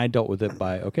anyway. And I dealt with it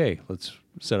by, okay, let's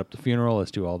set up the funeral,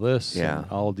 let's do all this. Yeah. And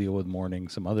I'll deal with mourning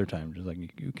some other time. Just like,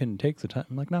 you can take the time.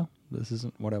 I'm like, no, this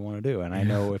isn't what I want to do. And I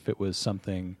know if it was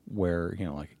something where,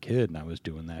 like a kid and I was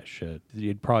doing that shit,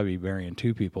 you'd probably be burying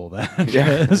 2 people then.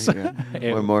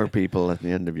 Or more people at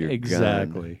the end of your gun.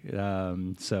 Exactly.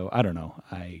 So I don't know.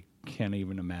 I can't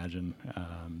even imagine.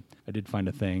 I did find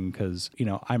a thing because,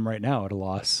 I'm right now at a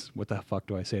loss. What the fuck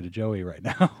do I say to Joey right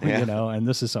now? And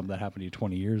this is something that happened to you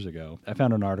 20 years ago. I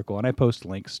found an article, and I post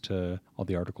links to all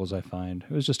the articles I find.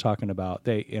 It was just talking about,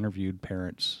 they interviewed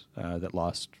parents that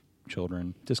lost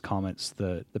children. Just comments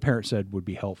that the parent said would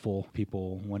be helpful.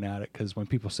 People went at it because when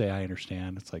people say I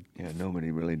understand, it's like, Yeah,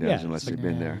 nobody really does unless they've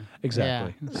been there.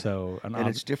 Exactly. So And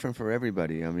it's different for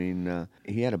everybody. I mean,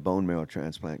 he had a bone marrow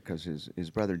transplant because his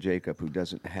brother Jacob, who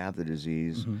doesn't have the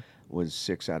disease, was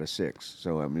 6 out of 6.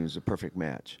 So, I mean, it was a perfect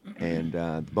match. And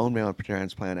the bone marrow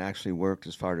transplant actually worked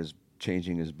as far as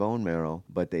changing his bone marrow,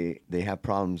 but they have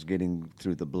problems getting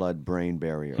through the blood-brain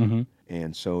barrier.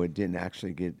 And so it didn't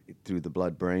actually get through the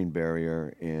blood-brain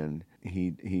barrier, and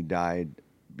he died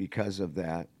because of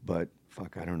that. But,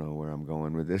 fuck, I don't know where I'm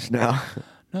going with this now.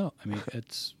 No, I mean,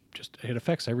 it's just, it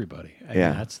affects everybody. I mean,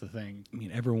 that's the thing. I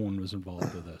mean, everyone was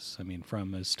involved with this. I mean,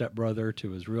 from his stepbrother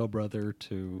to his real brother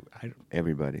to...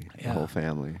 Everybody, the whole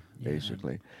family,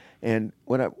 basically. And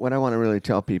what I want to really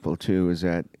tell people, too, is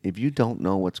that if you don't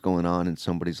know what's going on in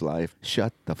somebody's life,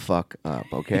 shut the fuck up,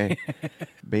 okay?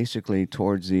 Basically,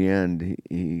 towards the end,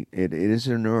 it is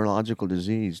a neurological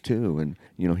disease, too. And,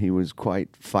 he was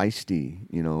quite feisty,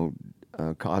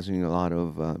 causing a lot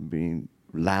of being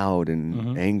loud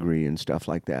and angry and stuff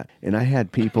like that. And I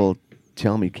had people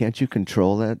tell me, can't you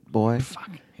control that boy?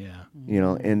 Fuck, yeah.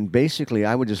 And basically,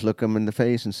 I would just look them in the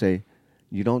face and say,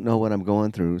 you don't know what I'm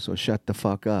going through, so shut the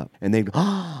fuck up. And they'd go,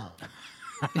 oh.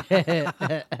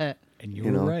 And you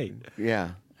were right.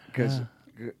 Yeah,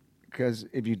 because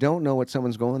if you don't know what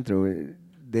someone's going through,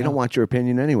 they don't want your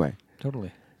opinion anyway.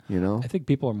 Totally. I think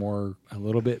people are a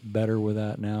little bit better with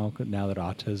that now that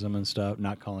autism and stuff,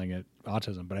 not calling it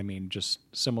autism, but I mean just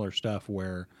similar stuff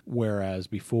whereas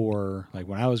before, like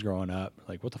when I was growing up,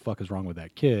 like what the fuck is wrong with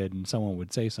that kid? And someone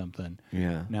would say something.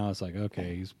 Yeah. Now it's like,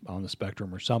 okay, he's on the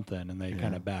spectrum or something, and they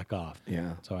kind of back off.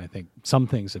 Yeah. So I think some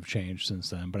things have changed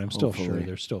since then, but I'm still sure Hopefully.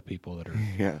 there's still people that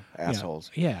are assholes.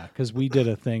 Yeah, because we did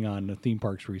a thing on the theme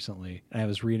parks recently, and I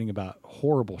was reading about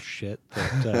horrible shit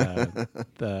that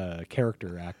the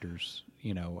character actors,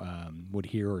 would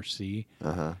hear or see.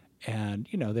 And,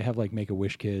 they have like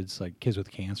Make-A-Wish kids, like kids with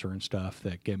cancer and stuff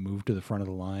that get moved to the front of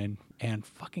the line. And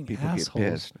fucking People assholes.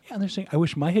 get pissed. Yeah, and they're saying, I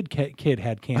wish my kid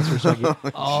had cancer. So I get...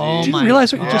 Oh, Did you my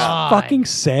realize what you just God. fucking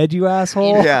said, you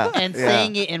asshole? Yeah. And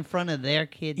saying it in front of their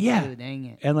kids, Yeah. too. Dang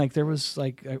it. And like there was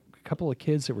like a couple of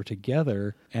kids that were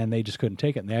together, and they just couldn't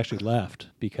take it. And they actually left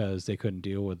because they couldn't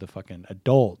deal with the fucking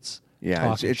adults. Yeah,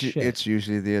 talking shit. it's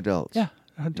usually the adults. Yeah.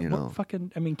 know.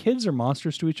 Fucking, I mean, kids are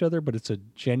monsters to each other, but it's a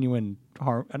genuine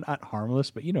not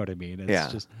harmless, but you know what I mean.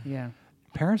 It's just,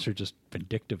 parents are just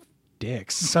vindictive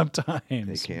dicks sometimes.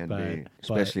 They can be,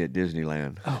 especially at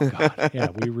Disneyland. Oh God, yeah,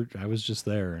 I was just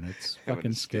there, and it's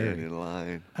fucking scary. In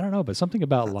line. I don't know, but something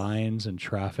about lines and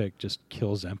traffic just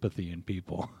kills empathy in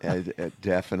people. It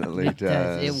definitely It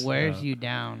does. It wears you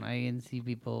down. I can see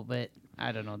people, but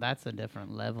I don't know. That's a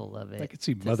different level of it. I could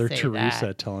see to Mother say Teresa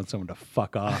that. telling someone to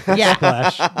fuck off. Yeah.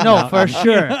 Splash No, Mountain. for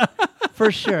sure.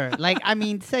 For sure. Like, I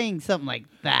mean, saying something like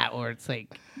that, or it's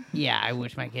like, yeah, I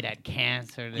wish my kid had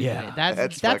cancer. Yeah.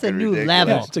 That's a fucking new ridiculous.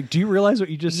 level. Yeah, it's like, do you realize what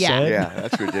you just Yeah. said? Yeah,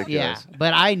 that's ridiculous. Yeah,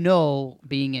 but I know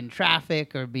being in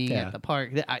traffic or being Yeah. at the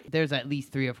park, there's at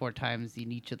least 3 or 4 times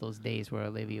in each of those days where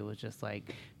Olivia was just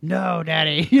like, "No,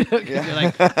 Daddy," you know, 'cause you're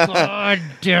like, "God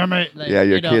damn it!" Like, Yeah,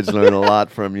 your you know. kids learn a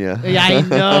lot from you. Yeah, I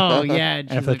know. Yeah, And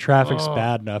she's if the like, traffic's "Oh."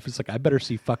 bad enough, it's like, I better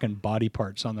see fucking body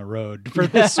parts on the road for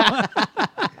this one.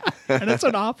 And it's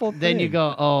an awful thing. Then you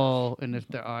go, "Oh," and if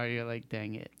there are, you're like,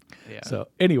 "Dang it." Yeah. So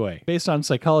anyway, based on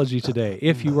Psychology Today,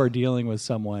 if you are dealing with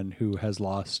someone who has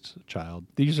lost a child,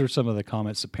 these are some of the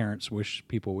comments that parents wish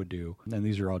people would do. And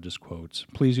these are all just quotes.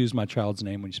 Please use my child's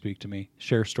name when you speak to me.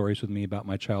 Share stories with me about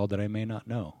my child that I may not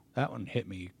know. That one hit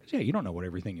me. Yeah, you don't know what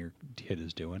everything your kid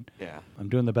is doing. Yeah. I'm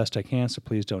doing the best I can, so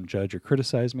please don't judge or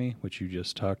criticize me, which you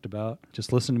just talked about.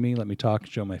 Just listen to me, let me talk,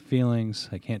 show my feelings.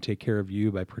 I can't take care of you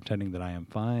by pretending that I am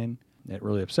fine. It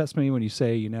really upsets me when you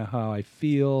say, you know how I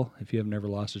feel. If you have never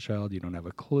lost a child, you don't have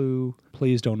a clue.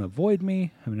 Please don't avoid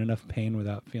me. I'm in enough pain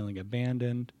without feeling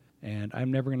abandoned. And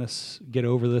I'm never going to get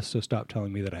over this, so stop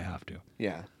telling me that I have to.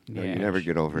 Yeah. No, Yeah. you never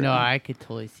get over it. No, I could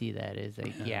totally see that. Is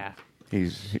like, yeah.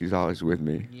 He's always with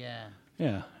me. Yeah.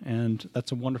 Yeah, and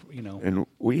that's a wonderful, you know. And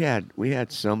we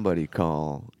had somebody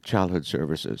call Childhood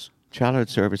Services. Childhood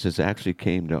Services actually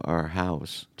came to our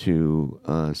house to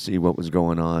see what was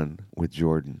going on with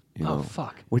Jordan. You know,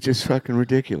 fuck. which is fucking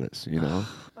ridiculous. You know,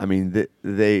 I mean,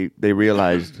 they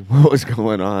realized what was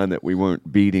going on, that we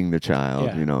weren't beating the child.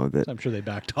 Yeah. You know that. I'm sure they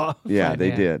backed off. Yeah, they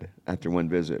Yeah. did after one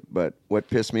visit. But what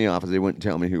pissed me off is they wouldn't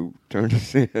tell me who turned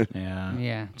us in. Yeah.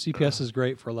 Yeah. CPS is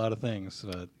great for a lot of things,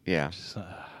 but Yeah. just, I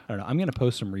don't know. I'm going to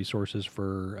post some resources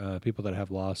for people that have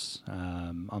loss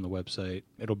on the website.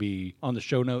 It'll be on the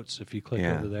show notes if you click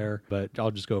Yeah. over there, but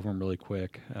I'll just go over them really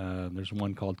quick. There's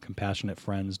one called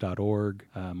CompassionateFriends.org.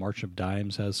 March of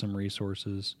Dimes has some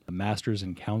resources.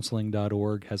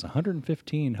 MastersInCounseling.org has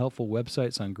 115 helpful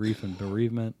websites on grief and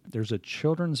bereavement. There's a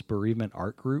children's bereavement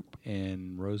art group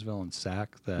in Roseville and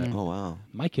Sac that Oh wow.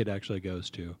 my kid actually goes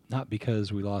to, not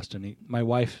because we lost any. My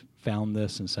wife found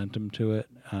this and sent him to it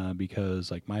because,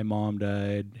 like, my mom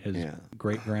died, his Yeah.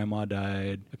 great grandma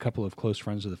died, a couple of close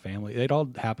friends of the family. They'd all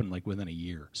happened like within a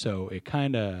year. So it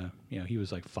kind of, you know, he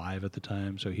was like 5 at the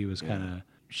time, so he was kind of.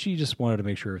 She just wanted to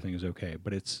make sure everything was okay.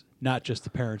 But it's not just the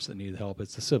parents that need help;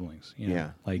 it's the siblings. You know? Yeah,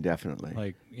 like definitely.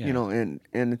 Like You know, and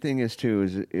the thing is too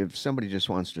is if somebody just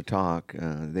wants to talk,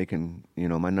 they can. You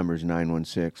know, my number is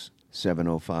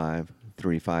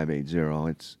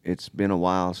 916-705-3580. It's been a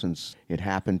while since it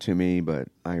happened to me, but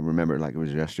I remember it like it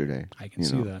was yesterday. I can you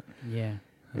see know? that. Yeah.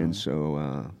 And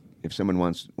so, if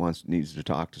someone needs to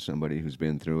talk to somebody who's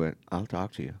been through it, I'll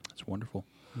talk to you. It's wonderful.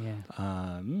 Yeah.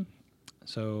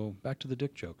 So back to the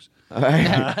dick jokes.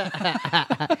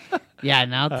 Yeah.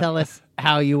 Now tell us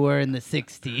how you were in the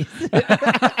 '60s.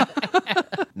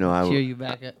 No, Cheer you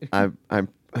back up. I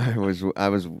was a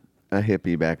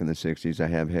hippie back in the '60s. I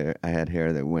had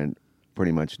hair that went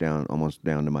pretty much almost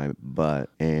down to my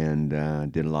butt, and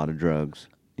did a lot of drugs.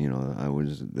 You know, I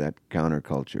was that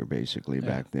counterculture basically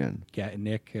back then.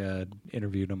 Nick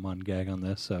interviewed him on Gag on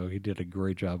This, so he did a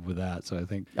great job with that. So I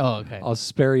think Oh, okay. I'll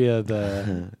spare you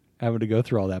the having to go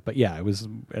through all that. But yeah, it was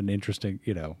an interesting,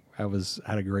 you know,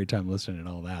 had a great time listening and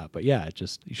all that. But yeah,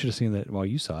 you should have seen that. Well,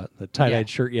 you saw it, the tie-dyed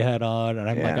shirt you had on. And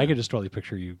I'm like, Yeah. I could just totally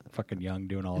picture you fucking young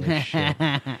doing all this shit.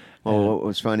 Well, what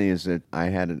was funny is that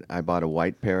I bought a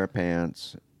white pair of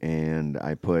pants, and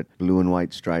I put blue and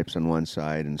white stripes on one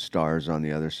side and stars on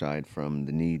the other side from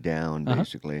the knee down,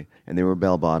 basically. And they were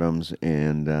bell bottoms,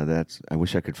 and I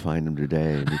wish I could find them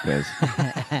today because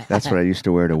that's what I used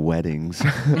to wear to weddings.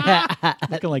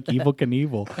 Looking like Evel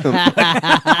Knievel.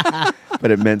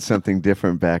 But it meant something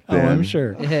different back Oh, then. I'm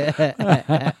sure.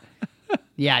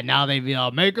 Yeah. Now they'd be all,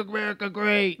 "Make America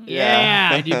great."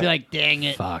 Yeah. And you'd be like, "Dang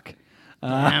it." Fuck.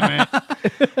 Damn it.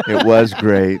 It was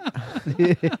great.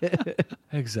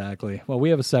 Exactly. Well, we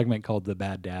have a segment called The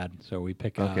Bad Dad. So we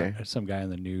pick Okay. some guy in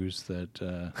the news that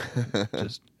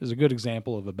just is a good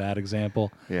example of a bad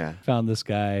example. Yeah. Found this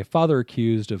guy, father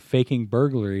accused of faking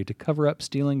burglary to cover up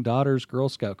stealing daughter's Girl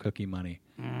Scout cookie money.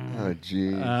 Oh,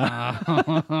 gee.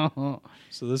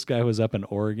 So this guy was up in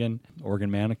Oregon. Oregon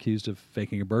man accused of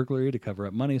faking a burglary to cover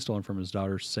up money stolen from his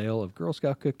daughter's sale of Girl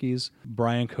Scout cookies.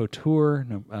 Brian Couture,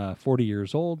 40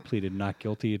 years old, pleaded not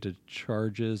guilty to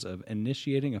charges of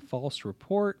initiating a false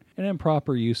report and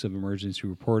improper use of emergency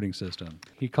reporting system.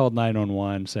 He called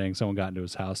 911 saying someone got into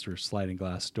his house through a sliding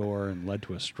glass door and led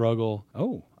to a struggle.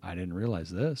 Oh, I didn't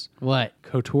realize this. What?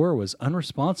 Couture was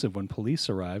unresponsive when police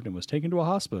arrived and was taken to a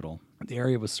hospital. The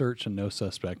area was searched and no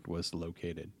suspect was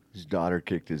located. His daughter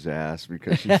kicked his ass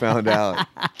because she found out.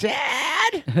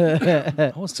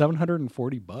 That was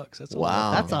 $740. That's a Wow.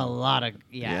 lot. That's a lot of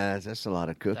That's a lot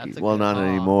of cookies. That's a Well, good not call.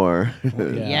 anymore.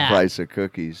 Yeah. Price of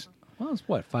cookies. Well, it's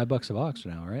what, $5 a box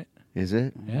now, right? Is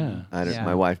it? Yeah. I don't, Yeah.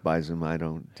 My wife buys them. I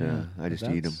don't. Yeah. I just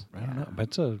eat them. That's- I don't know.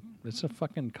 But it's a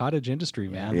fucking cottage industry,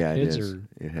 man. Yeah, it Kids is. are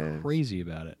It has. crazy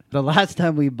about it. The last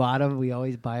time we bought them, we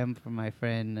always buy them for my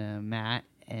friend Matt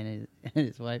and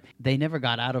his wife. They never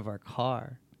got out of our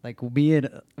car. Like me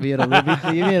and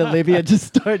Olivia just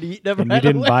started eating them. And you right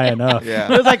didn't away. buy enough.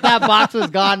 Yeah. It was like that box was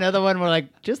gone. The other one, we're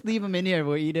like, just leave them in here.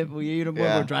 We'll eat them. We eat them when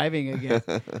Yeah. we're driving again.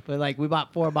 But like, we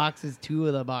bought 4 boxes. 2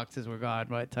 of the boxes were gone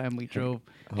by the time we drove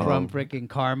from freaking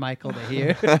Carmichael to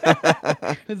here.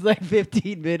 It's like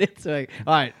 15 minutes. Like,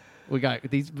 all right, we got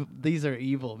these. These are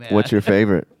evil, man. What's your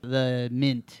favorite? The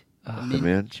mint? The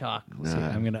mint? chocolate. No.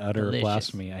 I'm going to utter Delicious.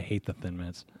 blasphemy. I hate the Thin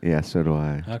Mints. Yeah, so do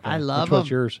I. Okay. I love Which one's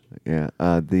 'em. yours? Yeah.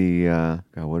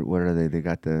 God, what are they? They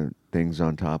got the things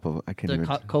on top of. I can't The even.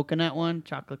 coconut one,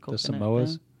 chocolate The coconut.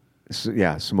 Samoas?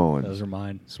 Yeah, Samoans. Those are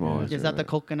mine. Samoas. thing? Is that the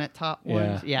coconut top Yeah.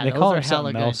 ones? Yeah, They those call are them hella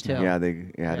something good else too. now. Yeah, I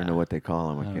don't Yeah. know what they call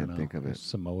them. I don't can't know. think of it.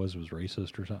 Samoas was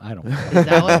racist or something. I don't know. Is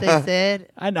that what they said?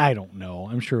 I don't know.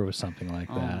 I'm sure it was something like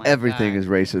Oh that. my Everything God. is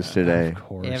racist today. Of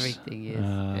course. Everything is.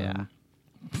 Yeah.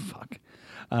 Fuck.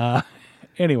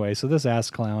 Anyway, so this ass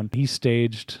clown, he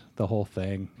staged the whole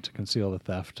thing to conceal the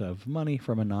theft of money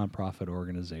from a nonprofit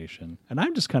organization. And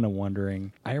I'm just kind of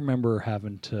wondering, I remember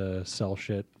having to sell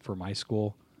shit for my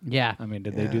school. Yeah. I mean,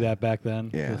 did they Yeah. do that back then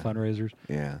Yeah. for the fundraisers?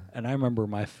 Yeah. And I remember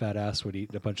my fat ass would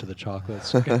eat a bunch of the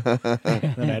chocolates. And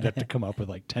then I'd have to come up with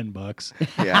like $10.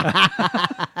 Yeah.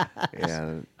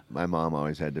 Yeah. My mom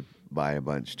always had to buy a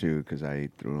bunch too because I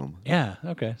ate through them. Yeah,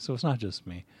 okay. So it's not just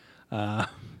me.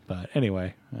 But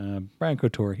anyway, Brian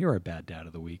Couture, you're a bad dad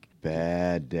of the week.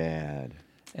 Bad dad.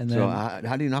 And then So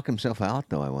how do you knock himself out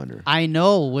though? I wonder. I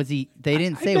know. Was he? They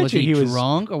didn't I say. bet Was you he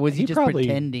drunk or was he just probably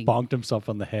pretending? bonked himself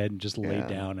on the head and just laid Yeah.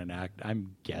 down and act.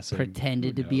 I'm guessing.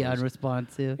 Pretended Who to be knows?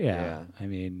 unresponsive. Yeah. Yeah. I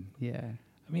mean, Yeah.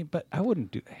 but I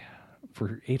wouldn't do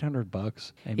for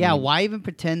 $800. I Yeah. mean, Why even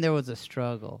pretend there was a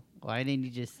struggle? Why didn't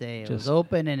you just say it was Just-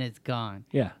 open and it's gone?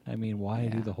 Yeah. I mean, why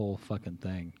do Yeah. the whole fucking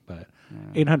thing? But Yeah.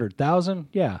 800,000,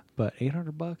 yeah. But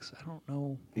 $800, I don't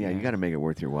know. Yeah, you got to make it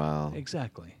worth your while.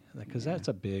 Exactly. Because that's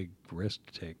a big risk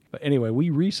to take. But anyway, we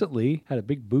recently had a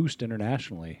big boost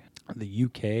internationally. The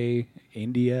UK,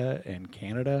 India, and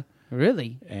Canada,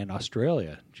 Really? and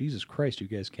Australia. Jesus Christ, you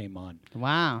guys came on.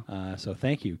 Wow. So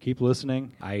thank you. Keep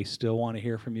listening. I still want to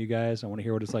hear from you guys. I want to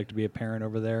hear what it's like to be a parent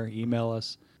over there. Email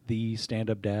us,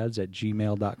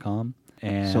 thestandupdads@gmail.com.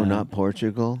 And So not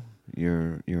Portugal,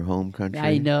 your home country.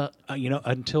 I know.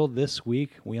 Until this week,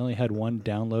 we only had one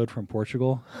download from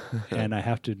Portugal, and I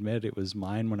have to admit it was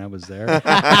mine when I was there.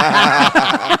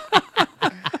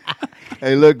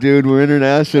 Hey, look, dude, we're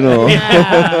international.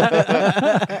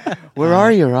 Where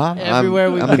are you, Rob?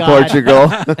 Everywhere we've I'm in gone. Portugal.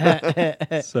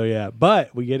 So yeah,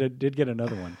 but we did get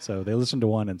another one. So they listened to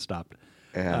one and stopped.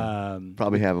 Yeah.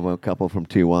 Probably have a couple from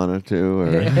Tijuana too. Or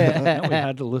No, we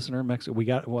had a listener in Mexico. We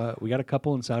got a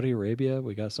couple in Saudi Arabia.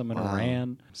 We got some in Wow.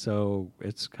 Iran. So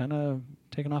it's kind of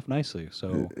taken off nicely.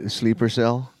 So sleeper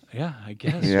cell. yeah, I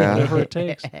guess Yeah. whatever it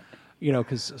takes.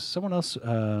 Because someone else,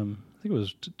 I think it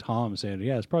was Tom saying,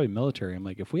 yeah, it's probably military. I'm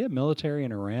like, if we have military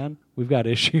in Iran, we've got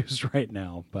issues right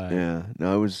now. But Yeah.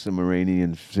 No, it was some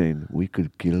Iranians saying we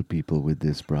could kill people with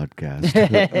this broadcast.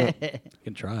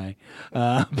 can try.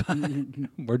 But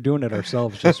we're doing it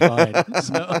ourselves just fine.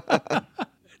 So,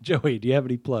 Joey, do you have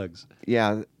any plugs?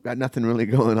 Yeah, got nothing really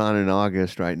going on in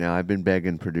August right now. I've been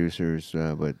begging producers,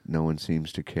 but no one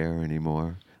seems to care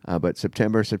anymore. But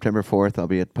September 4th, I'll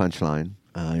be at Punchline.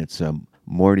 It's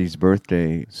Morty's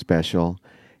birthday special,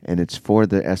 and it's for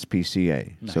the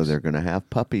SPCA. So Nice. they're going to have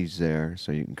puppies there,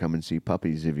 so you can come and see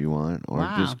puppies if you want, or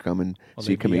Wow. just come and Will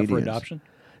see they be up comedians. for adoption?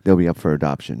 They'll be up for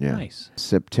adoption, yeah. Nice.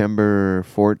 September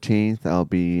 14th, I'll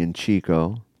be in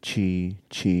Chico, Chico,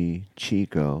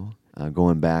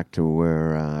 going back to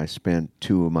where I spent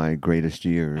 2 of my greatest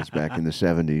years back in the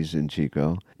 70s in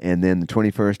Chico. And then the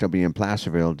 21st, I'll be in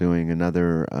Placerville doing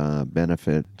another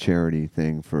benefit charity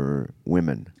thing for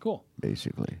women, Cool.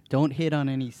 basically. Don't hit on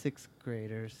any 6th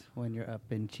graders when you're up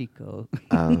in Chico.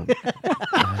 Um,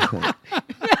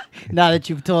 Now that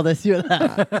you've told us you're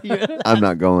that. I'm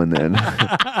not going then.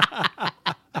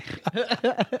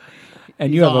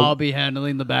 And you have I'll be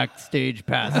handling the backstage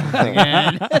passes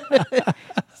again.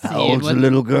 How old's the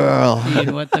little girl?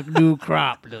 seeing what the new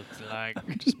crop looks like.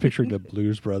 Just picturing the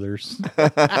Blues Brothers.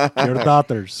 Your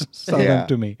daughters, sell Yeah. them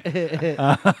to me.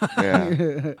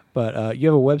 Yeah. But you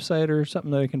have a website or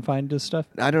something that I can find this stuff?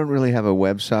 I don't really have a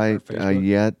website Or Facebook?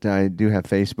 yet. I do have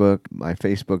Facebook. My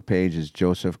Facebook page is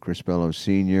Joseph Crispello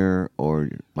Sr., or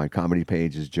my comedy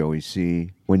page is Joey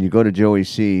C. When you go to Joey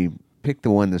C., pick the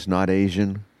one that's not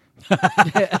Asian.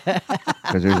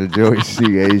 Because there's a Joey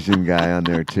C. Asian guy on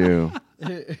there, too.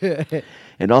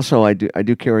 And also, I do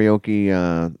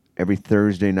karaoke every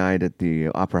Thursday night at the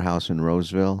Opera House in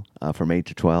Roseville from 8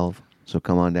 to 12. So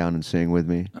come on down and sing with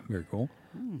me. Very cool.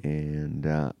 And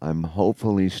I'm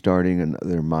hopefully starting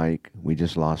another mic. We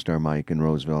just lost our mic in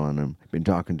Roseville, and I've been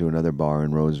talking to another bar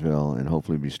in Roseville, and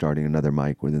hopefully be starting another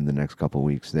mic within the next couple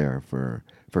weeks there for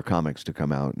comics to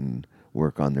come out and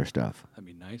work on their stuff. That'd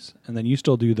be nice. And then you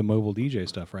still do the mobile DJ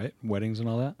stuff, right? Weddings and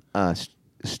all that?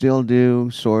 Still do,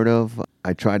 sort of.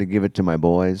 I try to give it to my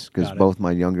boys, because Got it. both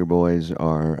my younger boys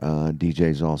are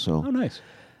DJs also. Oh, nice.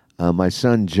 My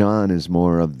son John is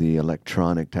more of the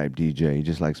electronic type DJ. He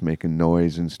just likes making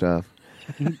noise and stuff.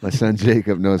 My son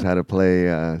Jacob knows how to play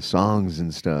songs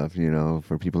and stuff,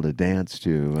 for people to dance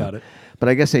to. Got it. But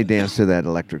I guess they dance to that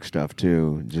electric stuff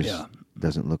too. Just Yeah.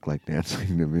 doesn't look like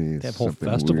dancing to me. It's They have whole something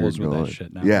festivals weird with that going.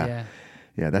 shit now. Yeah.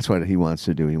 Yeah, that's what he wants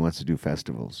to do. He wants to do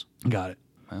festivals. Got it.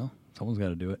 Well, someone's got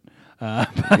to do it.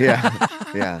 Yeah,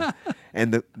 yeah.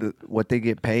 And the what they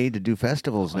get paid to do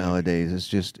festivals nowadays is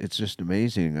just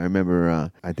amazing. I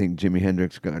remember I think Jimi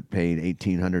Hendrix got paid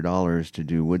 $1,800 to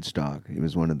do Woodstock. He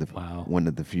was one of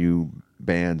the few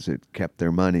bands that kept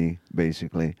their money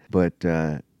basically. But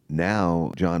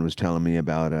now John was telling me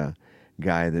about a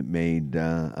guy that made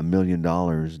 $1 million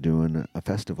doing a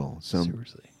festival. Some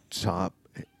Seriously. top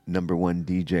 #1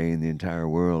 DJ in the entire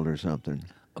world or something.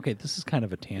 Okay, this is kind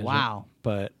of a tangent. Wow.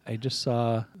 But I just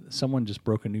saw someone just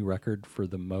broke a new record for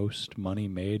the most money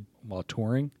made while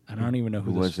touring. I don't even know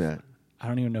who Who this was that? I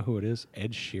don't even know who it is.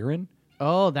 Ed Sheeran?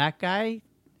 Oh, that guy?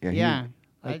 Yeah, Yeah.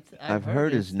 I've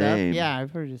heard his stuff. name. Yeah,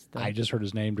 I've heard his stuff. I just heard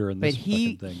his name during But this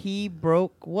fucking thing. he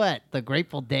broke what? The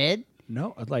Grateful Dead?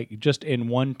 No, like just in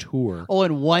one tour. Oh,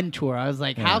 in one tour. I was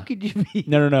like, how could you be?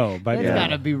 No. But That's Yeah.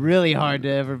 gotta be really hard to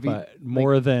ever be. but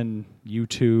more than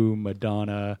U2,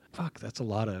 Madonna. Fuck, that's a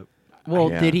lot of.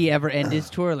 Well, Yeah. did he ever end his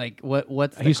tour? Like,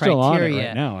 what's the He's criteria? still on it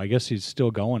right now. I guess he's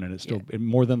still going, and it's still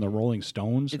more than the Rolling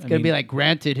Stones. It's I gonna mean, be like,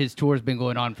 granted, his tour's been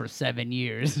going on for 7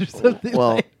 years or something.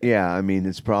 Well, like. yeah, I mean,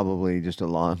 it's probably just a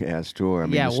long ass tour. I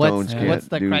mean, Yeah, the Stones can't what's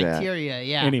the do criteria?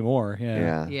 Yeah, anymore. Yeah.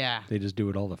 Yeah. yeah. They just do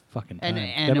it all the fucking time.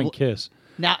 And Them and Kiss.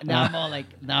 Now I'm all like,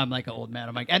 now I'm like an old man.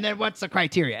 I'm like, and then what's the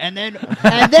criteria? And then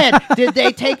did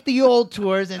they take the old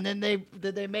tours and then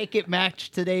did they make it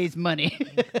match today's money?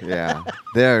 that. Yeah,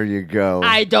 there you go.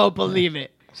 I don't believe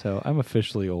it. So I'm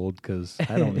officially old because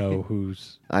I don't know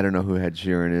who's. I don't know who Ed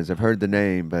Sheeran is. I've heard the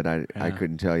name, but I Yeah.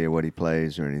 couldn't tell you what he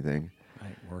plays or anything.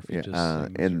 Right, or if he Yeah, just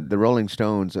sings and or- the Rolling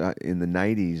Stones in the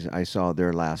 '90s, I saw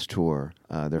their last tour,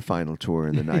 their final tour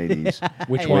in the '90s.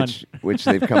 Which one? Which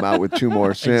they've come out with 2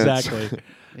 more since. Exactly.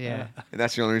 Yeah. And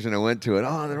that's the only reason I went to it.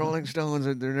 Oh, the Rolling Stones,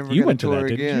 they're never You going went to to tour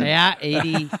that, didn't again.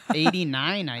 you? Yeah,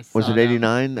 89 I saw. Was it them.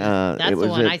 '89? That's it the was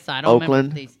one at I saw. I don't remember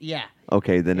Oakland. if yeah.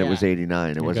 Okay, then it was Yeah.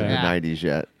 '89. It wasn't Okay. the Yeah. '90s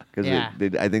yet. Because Yeah.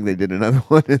 I think they did another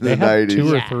one in They the had '90s.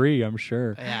 2 or Yeah. 3, I'm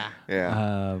sure. Yeah.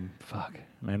 Yeah. Fuck.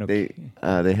 I know. They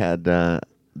had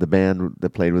the band that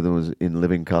played with them was in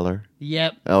Living Color.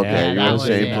 Yep. Okay, Yeah, you're that in the was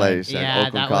same it. place Yeah, at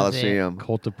Oakland that was it. Coliseum.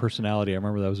 Cult of Personality. I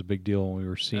remember that was a big deal when we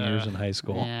were seniors in high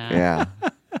school. Yeah. Yeah.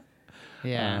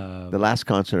 Yeah. The last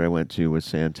concert I went to was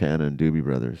Santana and Doobie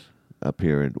Brothers up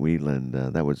here at Wheatland.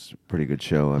 That was a pretty good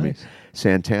show. I mean, Nice.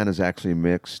 Santana's actually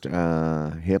mixed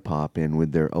hip hop in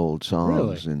with their old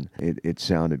songs, Really? and it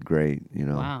sounded great.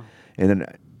 Wow. And then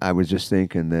I was just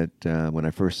thinking that when I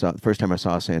first time I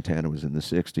saw Santana was in the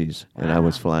 '60s, and I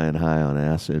was flying high on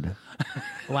acid.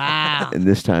 Wow. And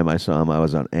this time I saw him, I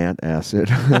was on ant acid.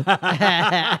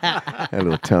 Had a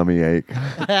little tummy ache.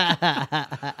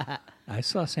 I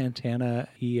saw Santana.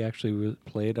 He actually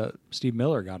played. Steve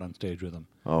Miller got on stage with him.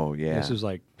 Oh yeah. This was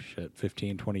like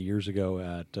 15, 20 years ago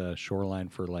at Shoreline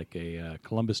for like a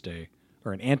Columbus Day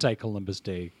or an anti-Columbus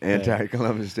Day. thing.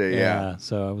 Anti-Columbus Day. Yeah.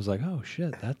 So I was like, oh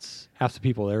shit, that's half the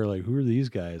people there. Are like, who are these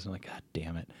guys? I'm like, God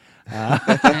damn it.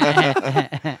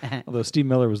 Although Steve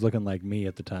Miller was looking like me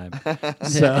at the time.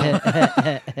 So,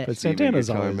 but Santana's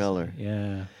Guitar always Miller.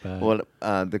 Yeah. But Well,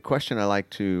 the question I like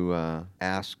to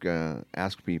ask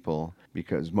people,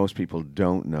 because most people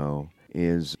don't know,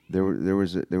 is there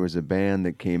was a band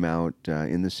that came out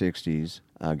in the '60s.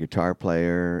 Guitar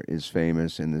player is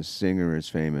famous and the singer is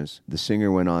famous. The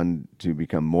singer went on to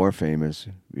become more famous.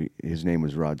 His name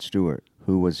was Rod Stewart,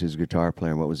 who was his guitar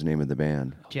player and what was the name of the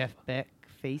band. Jeff Beck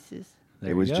Faces. There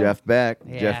It you was go. Jeff Beck.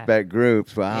 Yeah. Jeff Beck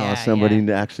Groups. Wow, Yeah, somebody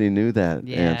yeah. actually knew that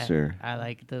Yeah, answer. I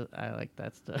like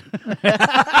that stuff.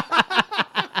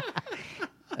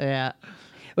 Yeah.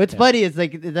 What's funny is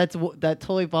like that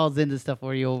totally falls into stuff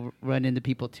where you'll run into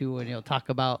people too, and you'll talk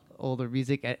about older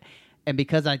music. And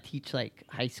because I teach like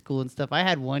high school and stuff, I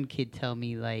had one kid tell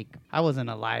me like I wasn't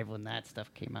alive when that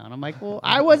stuff came out. I'm like, well,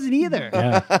 I wasn't either.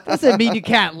 Yeah. Doesn't mean you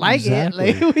can't like Exactly.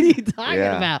 it. Like, what are you talking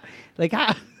Yeah. about? Like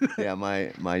how? Yeah,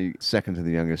 my second to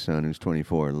the youngest son, who's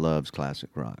 24, loves classic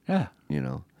rock. Yeah. You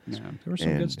know. Yeah. There was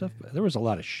some good And- stuff. There was a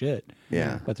lot of shit.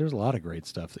 Yeah. But there's a lot of great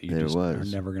stuff that you There just are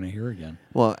was. never going to hear again.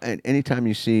 Well, anytime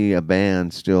you see a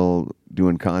band still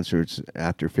doing concerts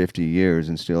after 50 years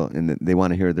and they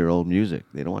want to hear their old music.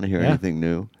 They don't want to hear Yeah. anything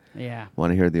new. Yeah.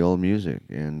 Want to hear the old music.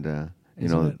 And, you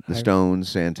Isn't know, it the ir- Stones,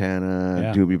 Santana,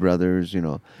 Yeah. Doobie Brothers, you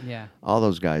know, Yeah. all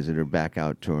those guys that are back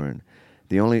out touring.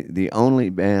 The only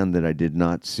band that I did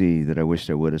not see that I wished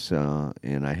I would have saw,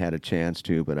 and I had a chance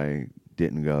to, but I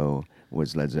didn't go,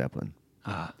 was Led Zeppelin.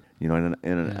 Ah. You know, and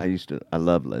Yeah. I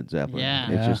love Led Zeppelin. Yeah.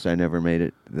 It's Yeah. just I never made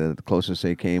it. The closest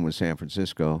they came was San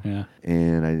Francisco. Yeah.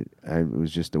 And I it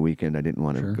was just the weekend. I didn't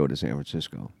want to Sure. go to San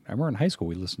Francisco. I remember in high school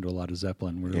we listened to a lot of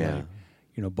Zeppelin. We were Yeah. like,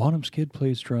 you know, Bonham's kid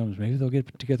plays drums. Maybe they'll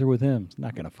get together with him. It's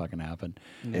not going to fucking happen.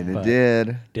 And it But-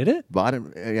 did. Did it?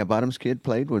 Bottom's kid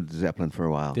played with Zeppelin for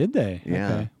a while. Did they?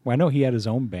 Yeah. Okay. Well, I know he had his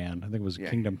own band. I think it was Yeah.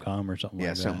 Kingdom Come or something Yeah,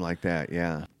 like that. something like that.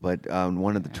 Yeah. But on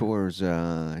one of the tours,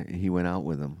 he went out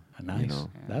with them. Nice. You know.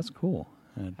 That's cool.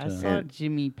 And, I saw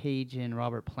Jimmy Page and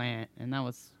Robert Plant, and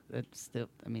it's still.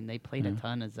 I mean, they played a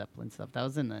ton of Zeppelin stuff. That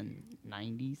was in the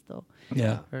 '90s, though.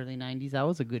 yeah. Early '90s. That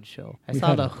was a good show. I We saw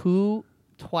had the a- Who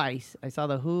twice. I saw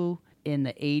the Who in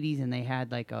the '80s, and they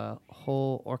had like a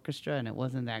whole orchestra, and it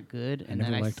wasn't that good. And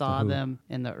then never I liked The saw Who. them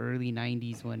in the early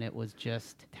 '90s when it was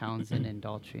just Townsend and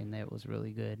Daltrey, and it was really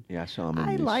good. Yeah, I saw him in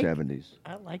I the like- 70s.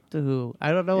 I like the Who.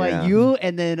 I don't know Yeah. why you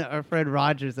and then our friend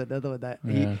Rogers, another one that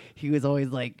Yeah. he was always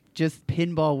like just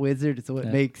Pinball Wizard is what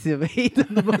Yeah. makes him hate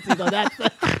them the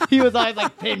most. He was always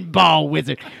like Pinball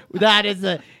Wizard.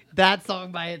 That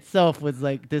song by itself was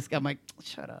like this. I'm like,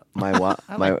 shut up. My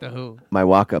I like the Who. my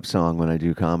walk-up song when I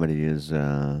do comedy is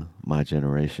My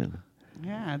Generation.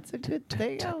 Yeah, it's a good.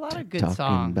 They got a lot of good Talking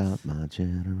songs. about my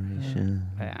generation.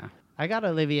 Yeah, I got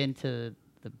Olivia into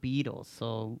the Beatles,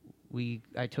 so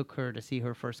I took her to see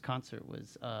her first concert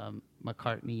was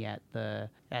McCartney at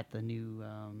the new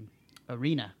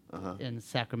arena in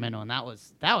Sacramento, and that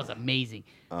was amazing.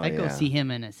 Oh, I'd go yeah. see him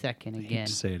in a second I hate again.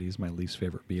 to say it, he's my least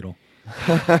favorite Beatle.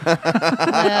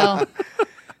 Well,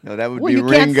 No, that would Well, be you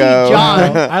can't see Ringo.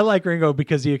 John. I like Ringo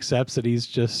because he accepts that he's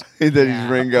just that Yeah.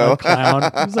 he's Ringo. a clown.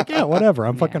 He's like, yeah, whatever.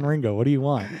 I'm fucking Ringo. What do you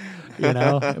want? You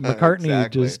know, And McCartney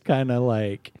Exactly. just kind of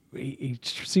like he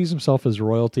sees himself as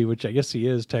royalty, which I guess he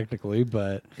is technically,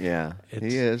 but Yeah,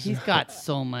 It's- he is. he's got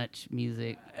so much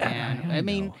music, and I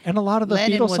mean, know. And a lot of the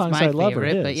Lennon Beatles was songs my I love are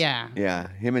favorite, his. but yeah, Yeah,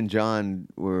 him and John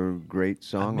were great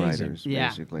songwriters, Yeah.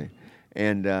 basically.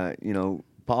 And you know,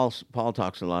 Paul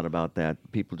talks a lot about that.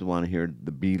 People want to hear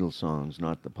the Beatles songs,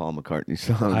 not the Paul McCartney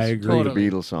songs. I agree. The Totally.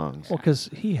 Beatles songs. Well, because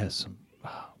he has some,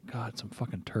 oh God, some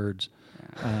fucking turds.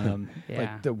 Yeah.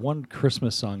 Like the one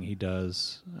Christmas song he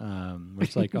does,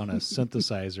 it's like on a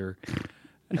synthesizer,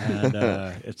 and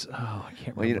it's I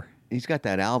can't Well, you know, remember. he's got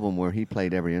that album where he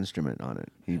played every instrument on it.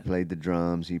 He played the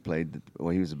drums. He played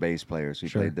he was a bass player, so he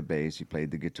Sure. played the bass. He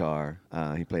played the guitar.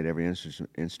 He played every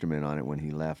instrument on it when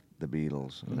he left the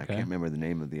Beatles. And I Okay. can't remember the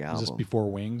name of the Is album. this before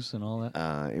Wings and all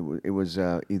that? It was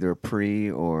either a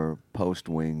pre or post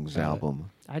Wings Got it. album.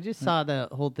 I just saw the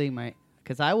whole thing,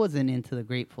 because I wasn't into the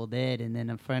Grateful Dead, and then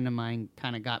a friend of mine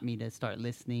kind of got me to start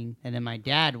listening, and then my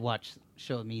dad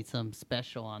showed me some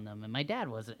special on them, and my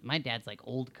dad's like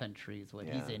old country is what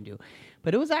he's Yeah. into,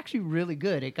 but it was actually really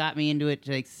good. It got me into it,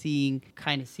 like seeing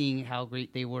how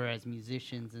great they were as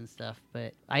musicians and stuff.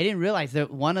 But I didn't realize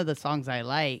that one of the songs I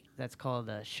like that's called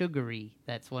Sugary.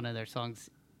 That's one of their songs.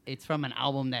 It's from an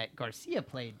album that Garcia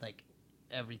played like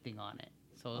everything on it.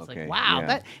 So it's Okay, like, wow, yeah.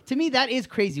 that to me that is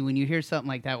crazy when you hear something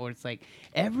like that where it's like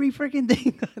every freaking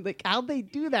thing. Like how'd they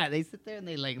do that? They sit there and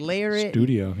they like layer it.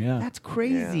 Studio, yeah. That's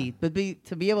crazy. Yeah. But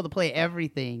to be able to play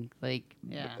everything, like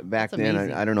yeah. Back that's then,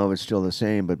 amazing. I don't know if it's still the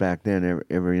same, but back then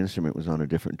every instrument was on a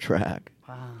different track.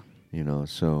 Wow. You know,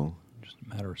 so Just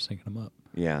a matter of syncing them up.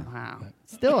 yeah. Wow.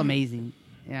 Still amazing.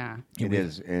 Yeah. It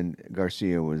is, and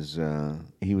Garcia was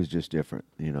he was just different,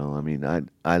 you know. I mean,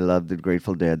 I love the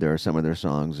Grateful Dead. There are some of their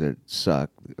songs that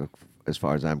suck. as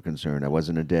far as I'm concerned. I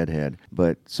wasn't a deadhead,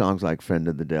 but songs like "Friend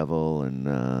of the Devil" and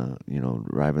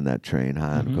 "Driving That Train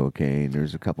High on Cocaine."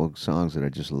 There's a couple of songs that I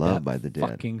just love That by the Dead.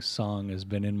 fucking song has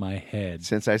been in my head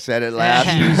Since I said it last.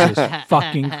 Jesus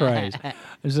fucking Christ. I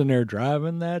was in there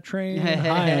driving that train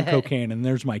high on cocaine, and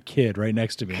there's my kid right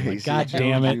next to me. I'm like, Casey God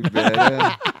damn Jones, it. you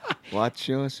better watch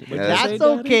us. Say, That's Daddy?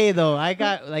 okay though. I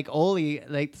got like Oli,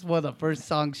 like it's one of the first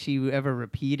songs she ever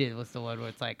repeated was the one where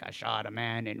it's like, I shot a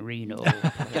man in Reno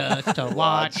just to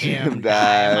watch him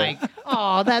die. I'm like,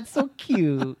 oh, that's so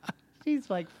cute. She's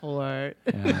like 4.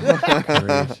 Yeah,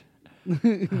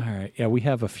 great. All right. Yeah, we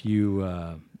have a few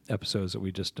episodes that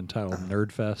we just entitled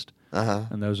Nerd Fest.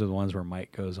 And those are the ones where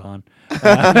Mike goes on.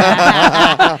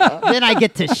 Then I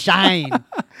get to shine.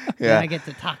 Then I get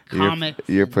to talk comics.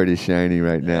 You're pretty shiny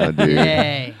right now, dude.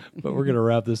 Yay. But we're going to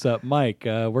wrap this up. Mike,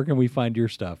 where can we find your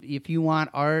stuff? If you want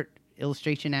art,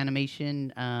 illustration,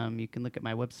 animation, you can look at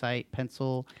my website,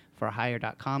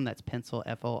 pencilforhire.com. That's pencil,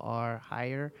 F-O-R,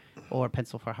 hire, or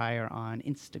pencil for hire on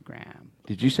Instagram.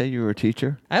 Did you say you were a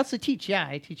teacher? I also teach,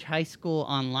 I teach high school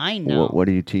online now. What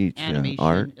do you teach? Animation,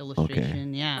 art? illustration,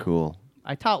 Okay. yeah. Cool.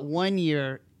 I taught 1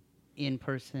 year in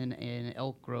person in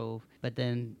Elk Grove, but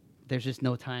then there's just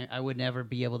no time. I would never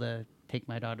be able to take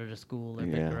my daughter to school or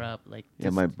pick her up. Like, Yeah,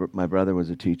 my brother was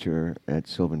a teacher at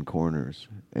Sylvan Corners,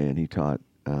 and he taught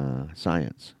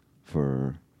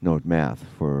math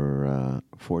for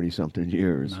 40-something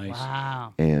years. Nice.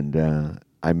 wow. And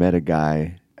I met a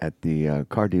guy at the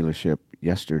car dealership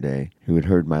yesterday who had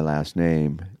heard my last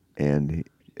name, and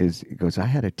he goes, I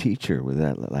had a teacher with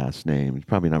that last name. He's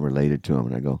probably not related to him.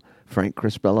 And I go, Frank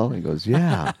Crispello? He goes,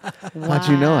 yeah. How'd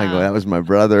you know? I go, that was my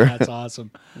brother. That's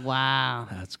awesome. Wow.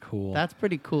 That's cool. That's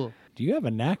pretty cool. Do you have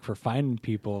a knack for finding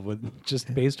people with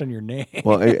just based on your name?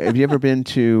 Well, have you ever been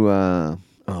to,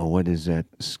 what is that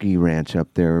ski ranch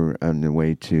up there on the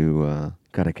way to,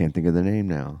 God, I can't think of the name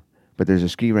now. But there's a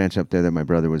ski ranch up there that my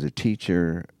brother was a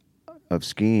teacher of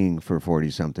skiing for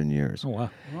 40-something years. Oh, wow.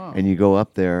 Wow. And you go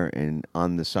up there, and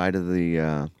on the side of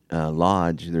the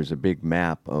lodge, there's a big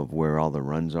map of where all the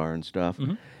runs are and stuff.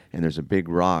 And there's a big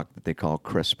rock that they call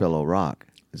Crespillo Rock.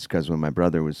 It's because when my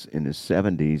brother was in his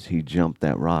 70s, he jumped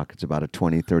that rock. It's about a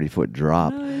 20, 30-foot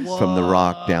drop from the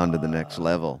rock down to the next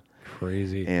level.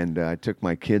 Crazy. And I took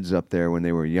my kids up there when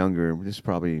they were younger. This is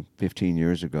probably 15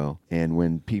 years ago. And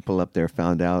when people up there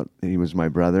found out he was my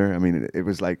brother, I mean, it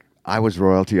was like I was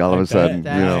royalty all of a sudden.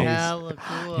 That's You know, hella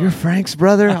cool. you're Frank's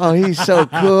brother? Oh, he's so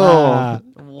cool.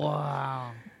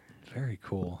 Wow. Very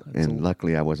cool. That's And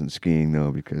luckily I wasn't skiing,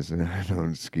 though, because I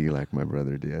don't ski like my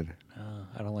brother did.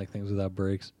 I don't like things without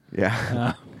brakes.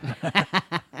 Yeah.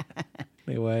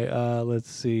 Anyway, let's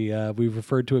see. We've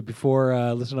referred to it before.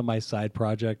 Listen to my side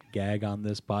project, Gag on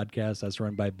This podcast. That's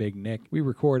run by Big Nick. We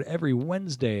record every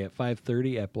Wednesday at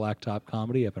 5:30 at Blacktop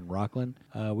Comedy up in Rockland.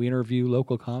 We interview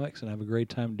local comics and have a great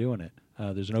time doing it.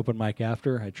 There's an open mic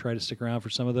after. I try to stick around for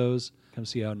some of those. Come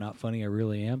see how not funny I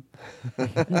really am.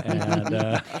 And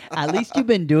At least you've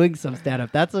been doing some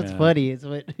stand-up. That's what's funny. Is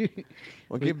what.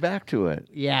 Well, get back to it.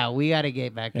 Yeah, we got to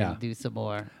get back Yeah. and do some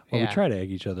more. well, yeah. we try to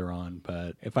egg each other on,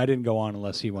 but if I didn't go on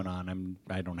unless he went on,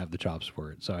 I don't have the chops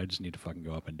for it. So I just need to fucking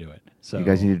go up and do it. So You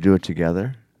guys need to do it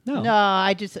together? no. No,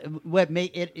 I just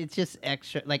it's just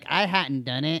extra. Like I hadn't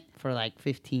done it for like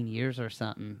 15 years or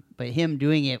something, but him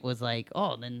doing it was like,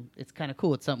 oh, then it's kind of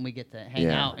cool. It's something we get to hang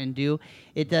Yeah. out and do.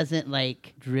 It doesn't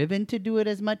like driven to do it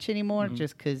as much anymore, Mm-hmm.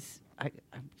 just because I'm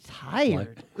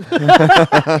tired.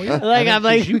 Like I'm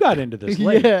like you got into this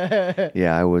late. Yeah.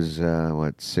 Yeah, I was,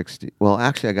 60? Well,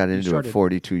 actually, I got into it started-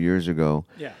 42 years ago.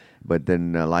 Yeah. But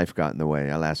then life got in the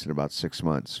way. I lasted about 6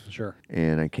 months. Sure.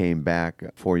 And I came back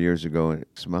 4 years ago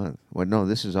next month. Well, no,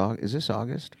 this is August. Is this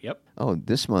August? Yep. Oh,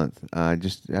 this month. I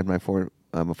just had my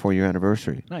 4-year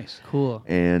anniversary. Nice. Cool.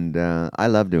 And I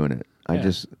love doing it. I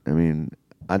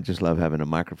Yeah. just love having a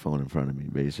microphone in front of me,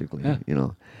 basically. Yeah. You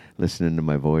know, listening to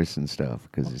my voice and stuff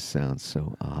because it sounds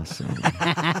so awesome.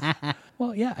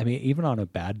 Well, yeah. I mean, even on a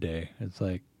bad day, it's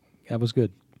like that was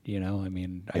good. You know, I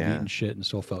mean, I've Yeah. eaten shit and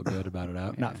still felt good about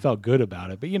it. Not felt good about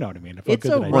it, but you know what I mean. I felt It's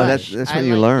good a that I rush. Well, did that's it. what I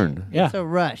you like learn. it. Yeah. It's a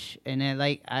rush, and then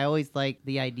I always like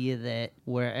the idea that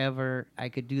wherever I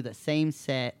could do the same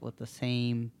set with the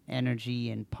same energy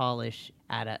and polish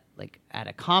at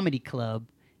a comedy club,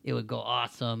 it would go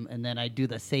awesome. And then I do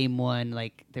the same one.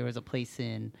 Like there was a place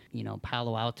in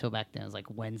Palo Alto back then. It was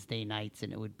like Wednesday nights,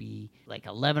 and it would be like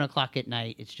 11 o'clock at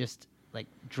night. It's just like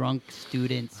drunk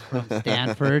students from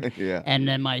Stanford. Yeah. And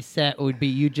then my set would be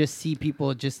you just see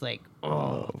people just like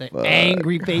the fuck.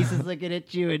 angry faces looking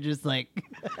at you and just like,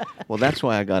 Well, that's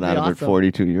why I got out Pretty of it awesome.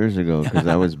 42 years ago, because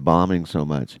I was bombing so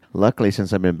much. Luckily,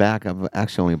 since I've been back, I've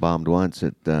actually only bombed once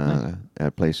at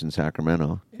a place in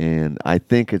Sacramento. And I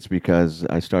think it's because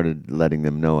I started letting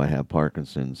them know I have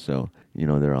Parkinson's. So,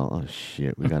 they're all, oh,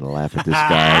 shit, we got to laugh at this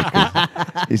guy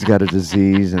 'cause he's got a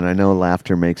disease. And I know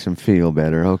laughter makes him feel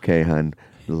better. Okay, hun,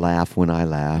 laugh when I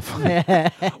laugh.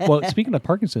 Well, speaking of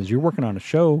Parkinson's, you're working on a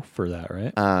show for that,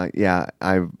 right? Yeah,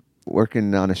 I'm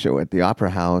working on a show at the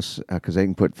Opera House because they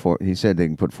can put he said they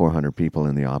can put 400 people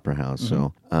in the Opera House.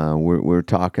 So we're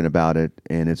talking about it,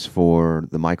 and it's for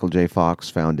the Michael J. Fox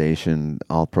Foundation.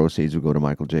 All proceeds will go to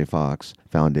Michael J. Fox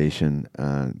Foundation.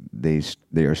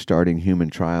 They are starting human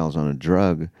trials on a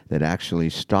drug that actually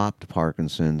stopped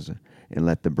Parkinson's and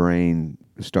let the brain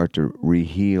start to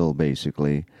reheal,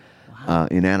 basically,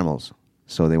 in animals.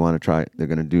 So they want to try. They're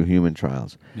going to do human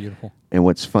trials. Beautiful. And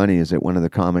what's funny is that one of the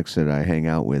comics that I hang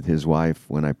out with, his wife,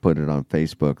 when I put it on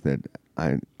Facebook that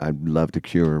I'd love to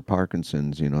cure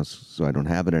Parkinson's, so I don't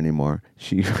have it anymore.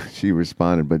 She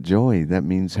responded, "But Joey, that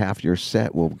means half your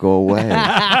set will go away."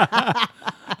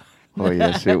 Oh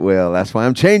yes, it will. That's why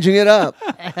I'm changing it up.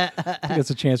 I think that's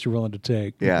a chance you're willing to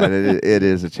take. Yeah, it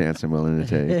is a chance I'm willing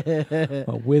to take.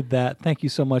 Well, with that, thank you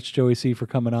so much, Joey C., for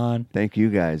coming on. Thank you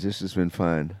guys. This has been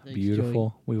fun. Thanks, Beautiful.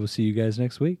 Joey. We will see you guys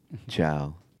next week.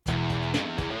 Ciao.